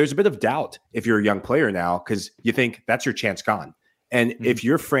 There's a bit of doubt if you're a young player now because you think that's your chance gone. And if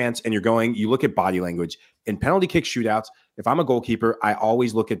you're France and you look at body language. In penalty kick shootouts, if I'm a goalkeeper, I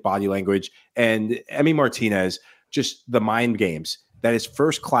always look at body language. And Emi Martinez, just the mind games. That is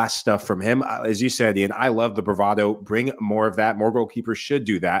first-class stuff from him. As you said, Ian, I love the bravado. Bring more of that. More goalkeepers should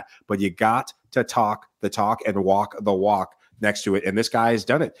do that. But you got to talk the talk and walk the walk next to it. And this guy has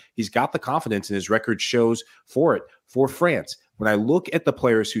done it. He's got the confidence, and his record shows for it for France. When I look at the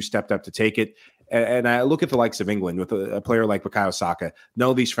players who stepped up to take it, and I look at the likes of England with a player like Bukayo Saka, none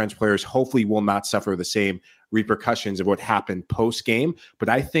of these French players hopefully will not suffer the same repercussions of what happened post-game. But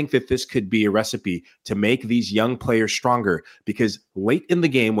I think that this could be a recipe to make these young players stronger because late in the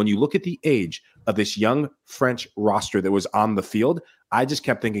game, when you look at the age of this young French roster that was on the field, I just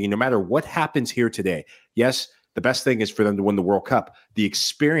kept thinking, no matter what happens here today, yes, the best thing is for them to win the World Cup. The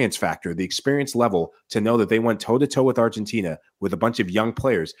experience factor, the experience level to know that they went toe-to-toe with Argentina with a bunch of young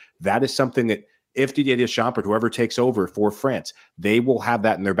players, that is something that if Didier Deschamps or whoever takes over for France, they will have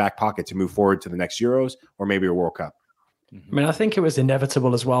that in their back pocket to move forward to the next Euros or maybe a World Cup. I mean, I think it was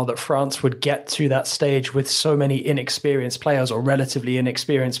inevitable as well that France would get to that stage with so many inexperienced players or relatively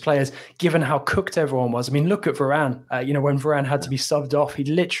inexperienced players, given how cooked everyone was. I mean, look at Varane. When Varane had to be subbed off, he'd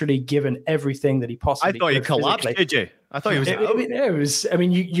literally given everything that he possibly could. I thought he collapsed, did you? I thought he was. It was. I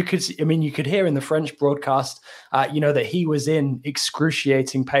mean, you could hear in the French broadcast, that he was in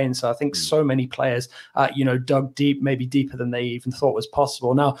excruciating pain. So I think so many players, dug deep, maybe deeper than they even thought was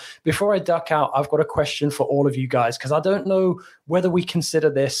possible. Now, before I duck out, I've got a question for all of you guys because I don't know whether we consider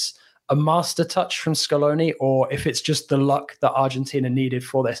this a master touch from Scaloni or if it's just the luck that Argentina needed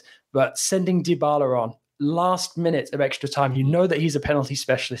for this. But sending Dybala on last minute of extra time, you know that he's a penalty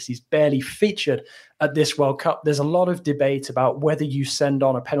specialist. He's barely featured at this World Cup. There's a lot of debate about whether you send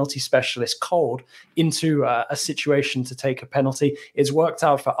on a penalty specialist cold into a situation to take a penalty. It's worked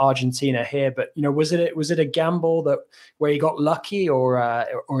out for Argentina here, but was it a gamble that where he got lucky, or are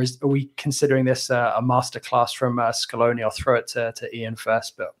we considering this a masterclass from Scaloni? I'll throw it to Ian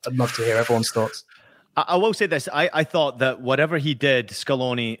first, but I'd love to hear everyone's thoughts. I will say this. I thought that whatever he did,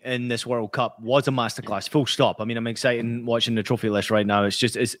 Scaloni, in this World Cup was a masterclass, full stop. I mean, I'm excited watching the trophy list right now.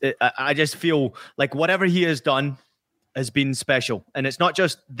 I just feel like whatever he has done has been special. And it's not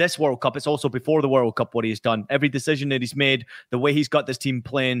just this World Cup, it's also before the World Cup what he's done. Every decision that he's made, the way he's got this team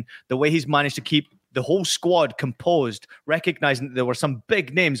playing, the way he's managed to keep the whole squad composed, recognizing that there were some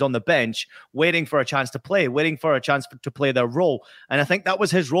big names on the bench waiting for a chance to play, waiting for a chance to play their role. And I think that was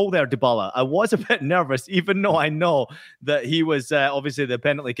his role there, Dybala. I was a bit nervous, even though I know that he was obviously the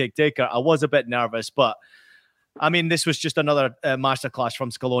penalty kick taker. I was a bit nervous, but I mean, this was just another masterclass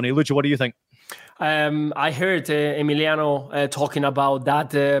from Scaloni. Lucho, what do you think? I heard Emiliano talking about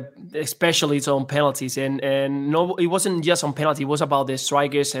that, especially it's on penalties, and no, it wasn't just on penalty. It was about the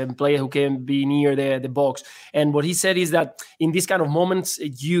strikers and players who can be near the box. And what he said is that in these kind of moments,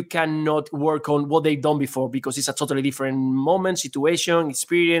 you cannot work on what they've done before because it's a totally different moment, situation,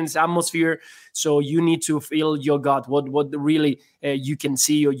 experience, atmosphere. So you need to feel your gut, what really you can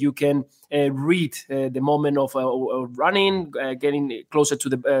see or you can read the moment of running, getting closer to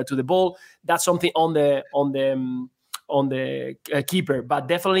the ball. That's something on the keeper, but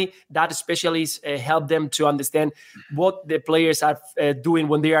definitely that specialists help them to understand what the players are doing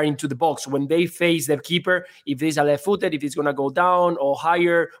when they are into the box, when they face their keeper, if there's a left-footed, if it's going to go down or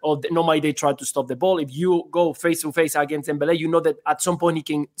higher, or normally they try to stop the ball. If you go face-to-face against Dembélé, you know that at some point he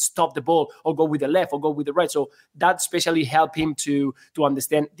can stop the ball or go with the left or go with the right. So that especially help him to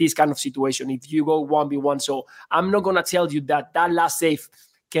understand this kind of situation. If you go 1v1, so I'm not going to tell you that last save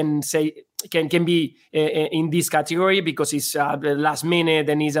can be in this category because it's the last minute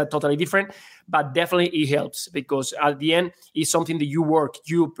and it's totally different, but definitely it helps because at the end it's something that you work,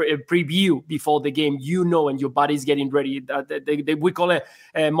 you preview before the game, and your body's getting ready. We call it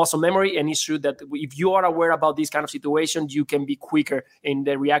muscle memory, and it's true that if you are aware about this kind of situation, you can be quicker in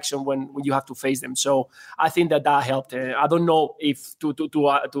the reaction when you have to face them. So I think that helped. I don't know if to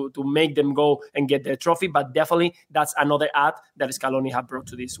make them go and get the trophy, but definitely that's another add that Scaloni have brought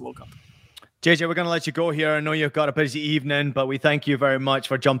to this World Cup. JJ, we're going to let you go here. I know you've got a busy evening, but we thank you very much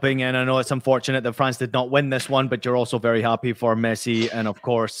for jumping in. I know it's unfortunate that France did not win this one, but you're also very happy for Messi and, of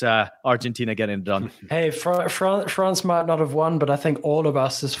course, Argentina getting it done. Hey, France might not have won, but I think all of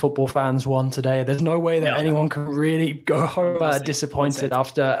us as football fans won today. There's no way that anyone can really go home disappointed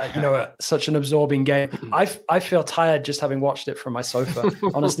after such an absorbing game. I feel tired just having watched it from my sofa.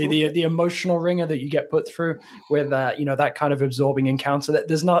 Honestly, the emotional ringer that you get put through with that kind of absorbing encounter,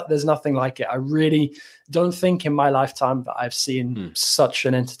 there's nothing like it. I really don't think in my lifetime that I've seen such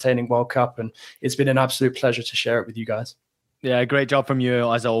an entertaining World Cup, and it's been an absolute pleasure to share it with you guys. Yeah, great job from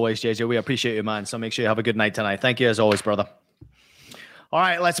you as always, JJ. We appreciate you, man. So make sure you have a good night tonight. Thank you as always, brother. All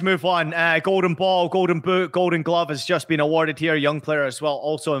right, let's move on. Golden Ball, Golden Boot, Golden Glove has just been awarded here. Young player as well,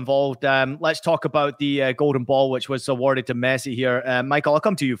 also involved. Let's talk about the Golden Ball, which was awarded to Messi here. Michael, I'll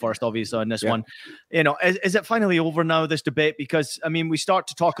come to you first, obviously, on this one. Is it finally over now, this debate? Because, I mean, we start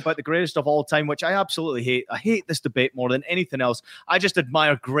to talk about the greatest of all time, which I absolutely hate. I hate this debate more than anything else. I just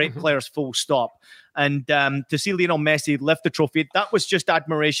admire great players, full stop. And to see Lionel Messi lift the trophy, that was just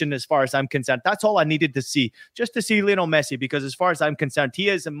admiration as far as I'm concerned. That's all I needed to see, just to see Lionel Messi, because as far as I'm concerned, he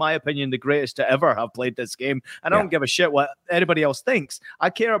is, in my opinion, the greatest to ever have played this game. And I don't give a shit what anybody else thinks. I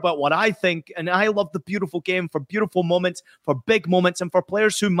care about what I think, and I love the beautiful game for beautiful moments, for big moments, and for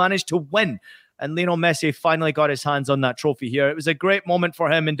players who manage to win. And Lionel Messi finally got his hands on that trophy here. It was a great moment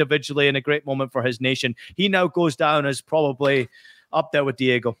for him individually and a great moment for his nation. He now goes down as probably up there with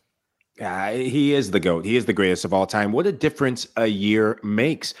Diego. He is the GOAT. He is the greatest of all time. What a difference a year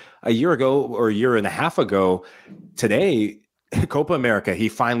makes. A year ago or a year and a half ago, today, Copa America, he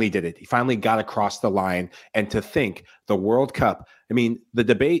finally did it. He finally got across the line. And to think the World Cup, I mean, the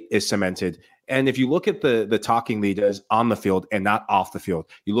debate is cemented. And if you look at the talking that he does on the field and not off the field,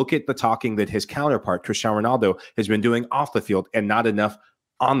 you look at the talking that his counterpart, Cristiano Ronaldo, has been doing off the field and not enough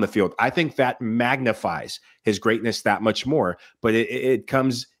on the field. I think that magnifies his greatness that much more. But it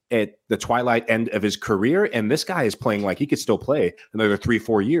comes at the twilight end of his career, and this guy is playing like he could still play another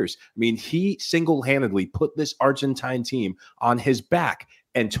 3-4 years. I mean, he single-handedly put this Argentine team on his back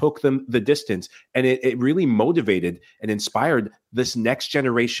and took them the distance, and it really motivated and inspired this next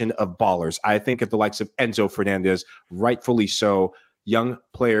generation of ballers. I think of the likes of Enzo Fernandez, rightfully so, young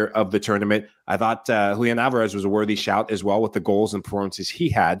player of the tournament. I thought Julian Alvarez was a worthy shout as well with the goals and performances he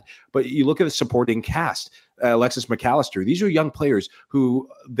had. But you look at the supporting cast, Alexis McAllister, these are young players who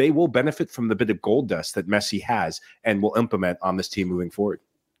they will benefit from the bit of gold dust that Messi has and will implement on this team moving forward.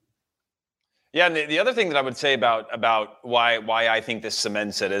 Yeah, and the other thing that I would say about why I think this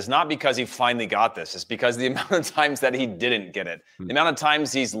cements it is not because he finally got this. It's because the amount of times that he didn't get it, the amount of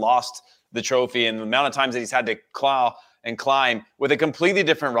times he's lost the trophy, and the amount of times that he's had to claw and climb with a completely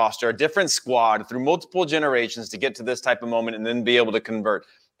different roster, a different squad through multiple generations to get to this type of moment and then be able to convert.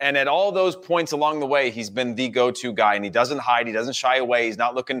 And at all those points along the way, he's been the go-to guy, and he doesn't hide. He doesn't shy away. He's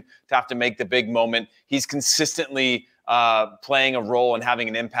not looking to have to make the big moment. He's consistently playing a role and having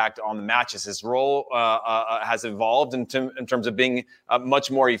an impact on the matches. His role has evolved in terms of being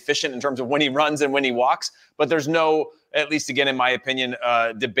much more efficient in terms of when he runs and when he walks. But there's no, at least again, in my opinion,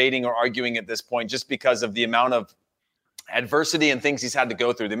 debating or arguing at this point, just because of the amount of adversity and things he's had to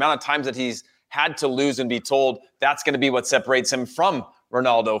go through, the amount of times that he's had to lose and be told that's going to be what separates him from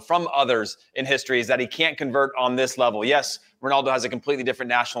Ronaldo, from others in history, is that he can't convert on this level. Yes, Ronaldo has a completely different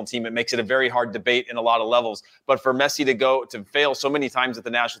national team. It makes it a very hard debate in a lot of levels. But for Messi to fail so many times at the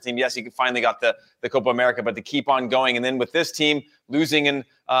national team, yes, he finally got the Copa America, but to keep on going. And then with this team losing in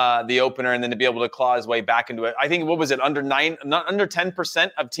the opener and then to be able to claw his way back into it. I think, what was it, under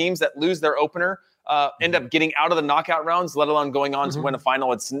 10% of teams that lose their opener end up getting out of the knockout rounds, let alone going on to win a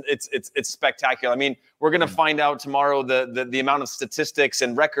final. It's spectacular. I mean, we're going to find out tomorrow the amount of statistics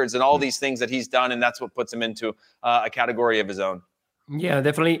and records and all these things that he's done, and that's what puts him into a category of his own. Yeah,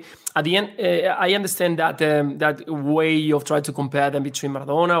 definitely. At the end, I understand that that way of trying to compare them between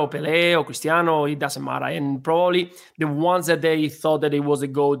Maradona or Pelé or Cristiano, it doesn't matter. And probably the ones that they thought that it was a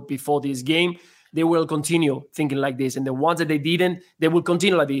GOAT before this game, they will continue thinking like this. And the ones that they didn't, they will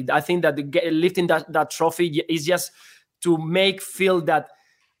continue like this. I think that lifting that trophy is just to feel that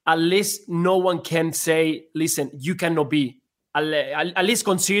at least no one can say, listen, you cannot be. At least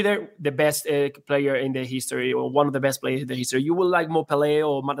consider the best player in the history, or one of the best players in the history. You will like more Pelé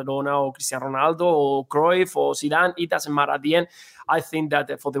or Maradona or Cristiano Ronaldo or Cruyff or Zidane. It doesn't matter. At the end, I think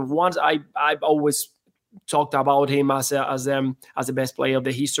that for the ones I've always talked about him as the best player of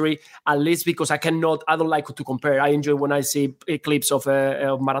the history, at least because I don't like to compare. I enjoy when I see clips of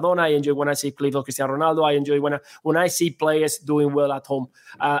Maradona. I enjoy when I see clips of Cristiano Ronaldo. I enjoy when I see players doing well at home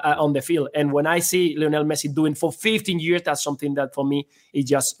on the field. And when I see Lionel Messi doing for 15 years, that's something that for me is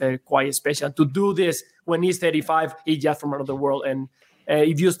just quite special. To do this when he's 35 is just from another world. And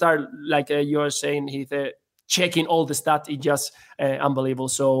if you start, like you're saying, he's checking all the stats, it's just unbelievable.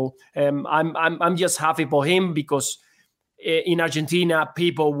 So I'm just happy for him, because in Argentina,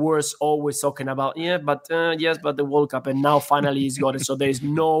 people were always talking about, but the World Cup, and now finally he's got it. So there's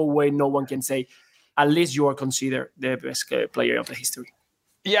no way no one can say, at least you are considered the best player of the history.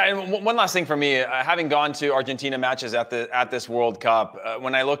 Yeah, and one last thing for me, having gone to Argentina matches at this World Cup,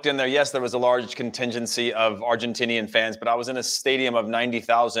 when I looked in there, yes, there was a large contingency of Argentinian fans, but I was in a stadium of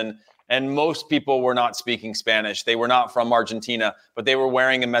 90,000, and most people were not speaking Spanish. They were not from Argentina, but they were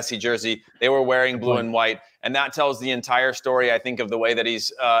wearing a Messi jersey. They were wearing blue and white. And that tells the entire story, I think, of the way that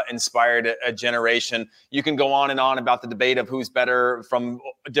he's inspired a generation. You can go on and on about the debate of who's better from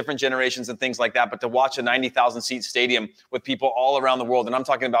different generations and things like that. But to watch a 90,000 seat stadium with people all around the world, and I'm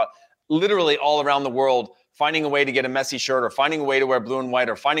talking about literally all around the world, finding a way to get a Messi shirt, or finding a way to wear blue and white,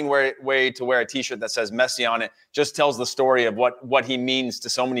 or finding a way to wear a T-shirt that says Messi on it, just tells the story of what he means to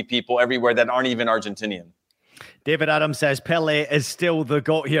so many people everywhere that aren't even Argentinian. David Adams says Pele is still the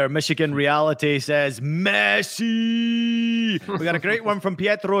GOAT here. Michigan Reality says Messi. We got a great one from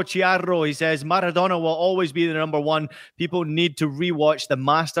Pietro Chiarro. He says Maradona will always be the number one. People need to rewatch the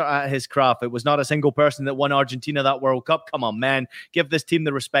master at his craft. It was not a single person that won Argentina that World Cup. Come on, man. Give this team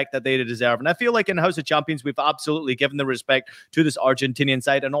the respect that they deserve. And I feel like in House of Champions, we've absolutely given the respect to this Argentinian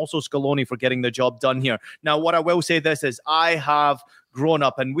side, and also Scaloni for getting the job done here. Now, what I will say this is, I have grown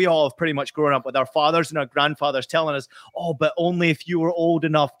up, and we all have pretty much grown up with our fathers and our grandfathers telling us, oh, but only if you were old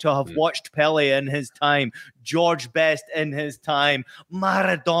enough to have watched Pele in his time, George Best in his time,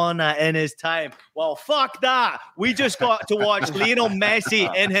 Maradona in his time. Well, fuck that. We just got to watch Lionel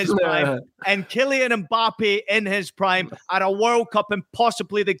Messi in his prime and Kylian Mbappe in his prime at a World Cup, and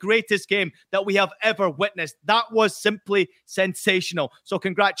possibly the greatest game that we have ever witnessed. That was simply sensational. So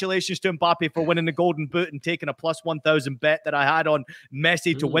congratulations to Mbappe for winning the Golden Boot and taking a plus 1,000 bet that I had on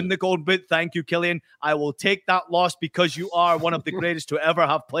Messi to win the Golden Boot. Thank you, Kylian. I will take that loss, because you are one of the greatest to ever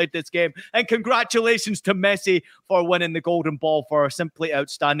have played this game. And congratulations to Messi for winning the Golden Ball for a simply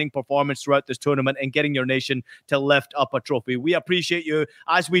outstanding performance throughout this tournament and getting your nation to lift up a trophy. We appreciate you,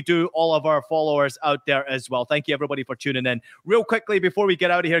 as we do all of our followers out there as well. Thank you, everybody, for tuning in. Real quickly, before we get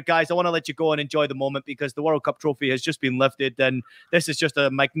out of here, guys, I want to let you go and enjoy the moment, because the World Cup trophy has just been lifted, and this is just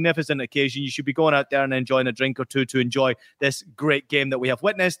a magnificent occasion. You should be going out there and enjoying a drink or two to enjoy this great game that we have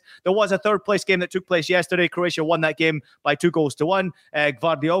witnessed. There was a third place game that took place yesterday. Croatia won that game by 2-1.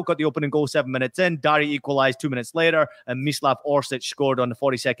 Gvardiol got the opening goal 7 minutes in. Dari equalized 2 minutes later, and Mislav Orsic scored on the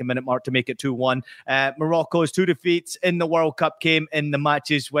 42nd minute mark to make it 2-1. Morocco's two defeats in the World Cup came in the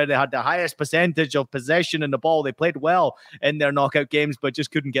matches where they had the highest percentage of possession in the ball. They played well in their knockout games, but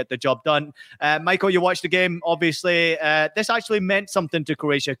just couldn't get the job done. Michael, you watched the game. Obviously, this actually meant something to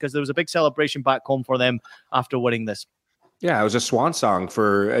Croatia, because there was a big celebration back home for them after winning this. Yeah, it was a swan song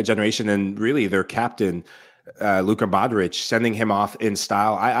for a generation, and really their captain, Luka Modric, sending him off in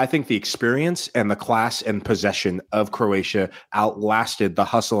style. I think the experience and the class and possession of Croatia outlasted the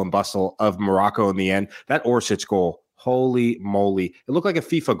hustle and bustle of Morocco in the end. That Orsic goal, holy moly. It looked like a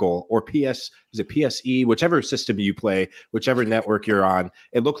FIFA goal, or PSE, whichever system you play, whichever network you're on.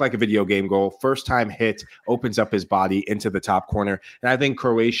 It looked like a video game goal. First time hit, opens up his body into the top corner. And I think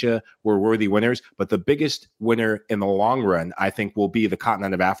Croatia were worthy winners, but the biggest winner in the long run, I think, will be the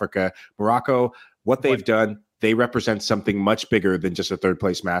continent of Africa. Morocco, what they've done, they represent something much bigger than just a third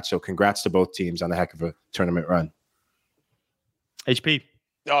place match. So congrats to both teams on a heck of a tournament run. HP.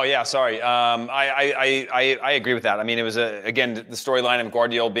 Oh, yeah, sorry. I agree with that. I mean, it was, again, the storyline of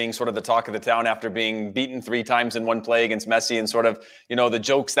Gvardiol being sort of the talk of the town after being beaten 3 times in one play against Messi, and sort of, the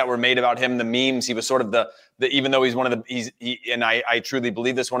jokes that were made about him, the memes. He was sort of the even though he's one of the, and I truly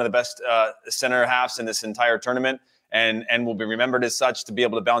believe this, one of the best center halves in this entire tournament, and will be remembered as such. To be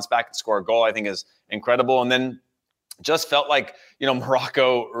able to bounce back and score a goal, I think, is incredible. And then just felt like,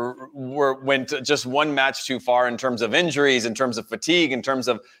 Morocco went just one match too far in terms of injuries, in terms of fatigue, in terms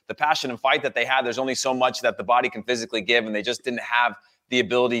of the passion and fight that they had. There's only so much that the body can physically give, and they just didn't have the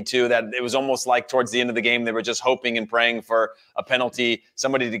ability to. That it was almost like towards the end of the game, they were just hoping and praying for a penalty,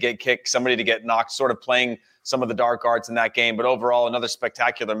 somebody to get kicked, somebody to get knocked, sort of playing some of the dark arts in that game. But overall, another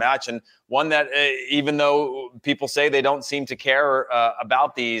spectacular match, and one that, even though people say they don't seem to care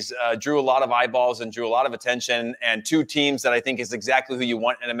about these, drew a lot of eyeballs and drew a lot of attention, and two teams that I think is exactly who you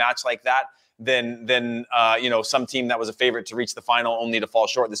want in a match like that. than some team that was a favorite to reach the final only to fall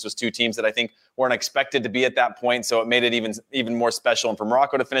short. This was two teams that I think weren't expected to be at that point, so it made it even more special. And for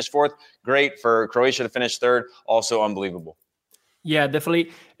Morocco to finish fourth, great. For Croatia to finish third, also unbelievable. Yeah,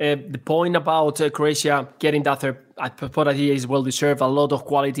 definitely. The point about Croatia getting that third, I thought that he is well deserved. A lot of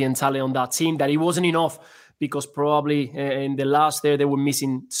quality and talent on that team. That it wasn't enough because probably in the last there they were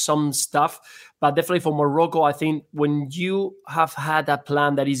missing some stuff. But definitely for Morocco, I think when you have had a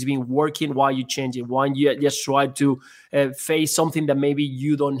plan that is been working, why you change it? Why you just try to face something that maybe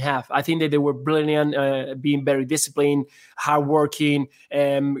you don't have? I think that they were brilliant, being very disciplined, hardworking,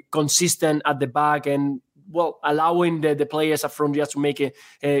 consistent at the back, and allowing the players up front just to make it,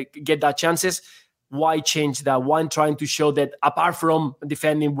 get that chances. Why change that? Why trying to show that apart from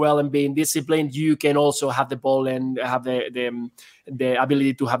defending well and being disciplined, you can also have the ball and have the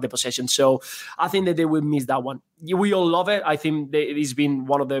ability to have the possession. So I think that they will miss that one. We all love it. I think it's been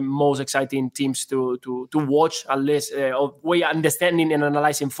one of the most exciting teams to watch, at least way understanding and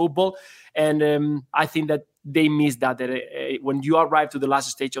analyzing football. And I think that they miss that when you arrive to the last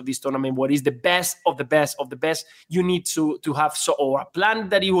stage of this tournament, what is the best of the best of the best, you need to have or a plan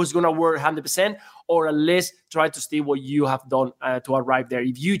that it was going to work 100%, or at least try to see what you have done to arrive there.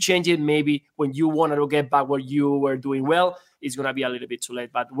 If you change it, maybe when you want to get back what you were doing well, it's going to be a little bit too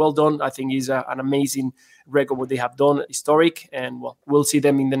late. But well done. I think it's an amazing record what they have done, historic, and we'll see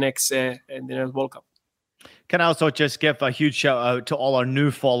them in the next World Cup. Can I also just give a huge shout out to all our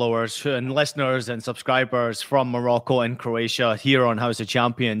new followers and listeners and subscribers from Morocco and Croatia here on House of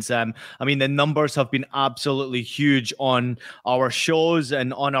Champions. I mean, the numbers have been absolutely huge on our shows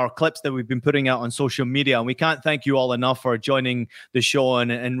and on our clips that we've been putting out on social media. And we can't thank you all enough for joining the show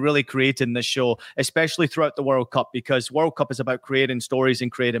and really creating this show, especially throughout the World Cup, because World Cup is about creating stories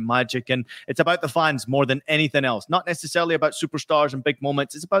and creating magic. And it's about the fans more than anything else. Not necessarily about superstars and big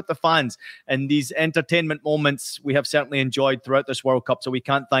moments. It's about the fans and these entertainment moments we have certainly enjoyed throughout this World Cup. So we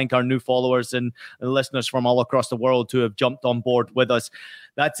can't thank our new followers and listeners from all across the world who have jumped on board with us.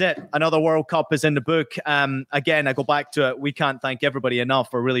 That's it. Another World Cup is in the book. Again, I go back to it. We can't thank everybody enough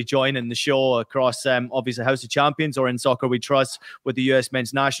for really joining the show across obviously House of Champions or In Soccer We Trust with the US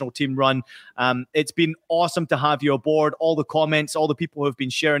men's national team run. It's been awesome to have you aboard. All the comments, all the people who have been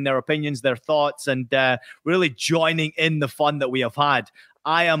sharing their opinions, their thoughts, and really joining in the fun that we have had.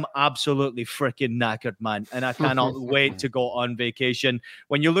 I am absolutely freaking knackered, man, and I cannot wait to go on vacation.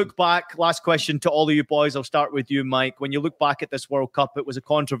 When you look back, last question to all of you boys, I'll start with you, Mike. When you look back at this World Cup, it was a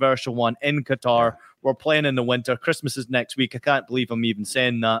controversial one in Qatar. We're playing in the winter. Christmas is next week. I can't believe I'm even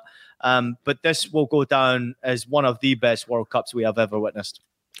saying that. But this will go down as one of the best World Cups we have ever witnessed.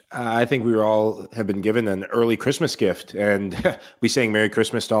 I think we all have been given an early Christmas gift, and we saying Merry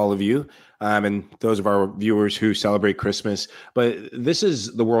Christmas to all of you and those of our viewers who celebrate Christmas. But this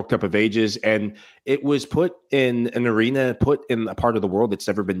is the World Cup of Ages, and it was put in an arena, put in a part of the world that's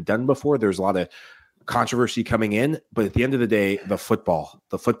never been done before. There's a lot of controversy coming in, but at the end of the day, the football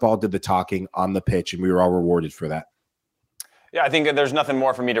did the talking on the pitch, and we were all rewarded for that. Yeah, I think there's nothing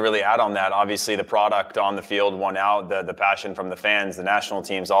more for me to really add on that. Obviously, the product on the field won out, the passion from the fans, the national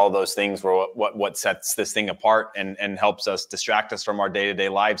teams, all of those things were what sets this thing apart and helps us distract us from our day-to-day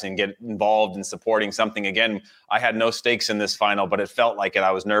lives and get involved in supporting something. Again, I had no stakes in this final, but it felt like it.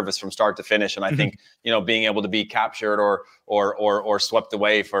 I was nervous from start to finish, and I think being able to be captured or swept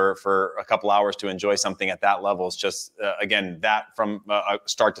away for a couple hours to enjoy something at that level is just again, that from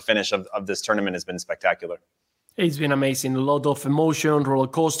start to finish of this tournament has been spectacular. It's been amazing. A lot of emotion, roller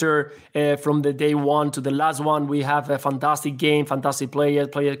coaster from the day one to the last one. We have a fantastic game, fantastic players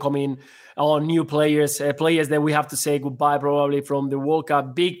coming on, new players, players that we have to say goodbye probably from the World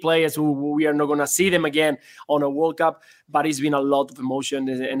Cup. Big players who we are not going to see them again on a World Cup. But it's been a lot of emotion.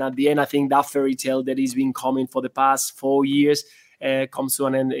 And at the end, I think that fairy tale that has been coming for the past 4 years comes to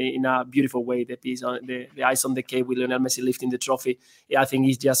an end in a beautiful way. The piece on the ice on the cake with Lionel Messi lifting the trophy. I think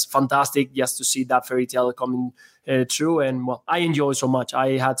it's just fantastic just to see that fairy tale coming true. And I enjoy so much.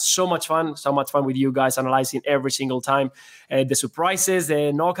 I had so much fun with you guys analyzing every single time the surprises,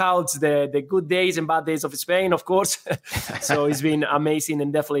 the knockouts, the good days and bad days of Spain, of course. So it's been amazing,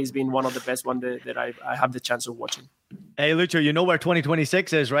 and definitely it's been one of the best ones that I have the chance of watching. Hey, Lucho, you know where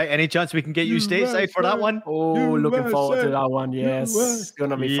 2026 is, right? Any chance we can get you stateside for that one? Oh, looking forward to that one. Yes, it's going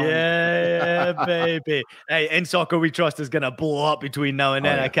to be fun. Yeah, baby. Hey, In Soccer We Trust is going to blow up between now and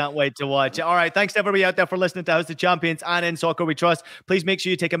then. I can't wait to watch it. All right, thanks to everybody out there for listening to House of Champions and In Soccer We Trust. Please make sure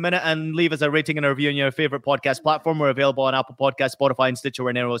you take a minute and leave us a rating and a review on your favorite podcast platform. We're available on Apple Podcasts, Spotify, and Stitcher,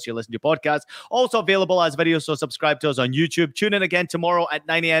 wherever else you listen to podcasts. Also available as videos, so subscribe to us on YouTube. Tune in again tomorrow at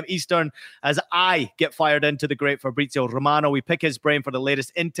 9 a.m. Eastern as I get fired into the great Fabrizio Romano. We pick his brain for the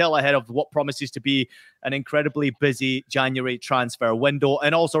latest intel ahead of what promises to be an incredibly busy January transfer window.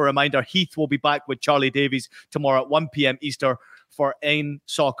 And also a reminder, Heath will be back with Charlie Davies tomorrow at 1 p.m. Eastern for In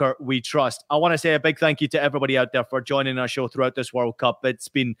Soccer We Trust. I want to say a big thank you to everybody out there for joining our show throughout this World Cup. It's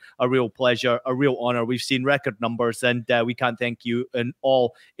been a real pleasure, a real honor. We've seen record numbers, and we can't thank you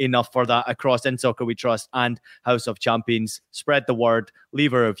all enough for that across In Soccer We Trust and House of Champions. Spread the word,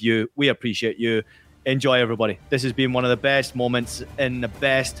 leave a review. We appreciate you. Enjoy, everybody. This has been one of the best moments in the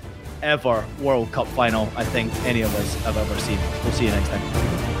best ever World Cup final I think any of us have ever seen. We'll see you next time.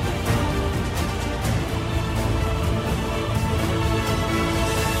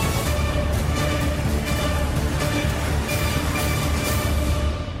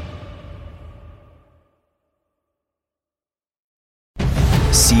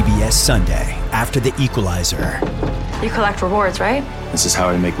 CBS Sunday, after The Equalizer. You collect rewards, right? This is how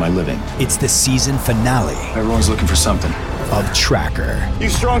I make my living. It's the season finale. Everyone's looking for something. Of Tracker. You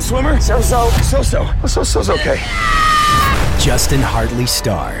strong swimmer? So-so. So-so's okay. Justin Hartley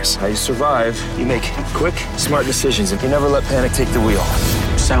stars. How you survive, you make quick, smart decisions, and you never let panic take the wheel.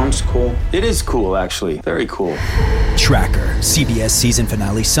 Sounds cool. It is cool, actually. Very cool. Tracker, CBS season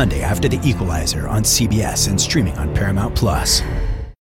finale Sunday after The Equalizer on CBS and streaming on Paramount+.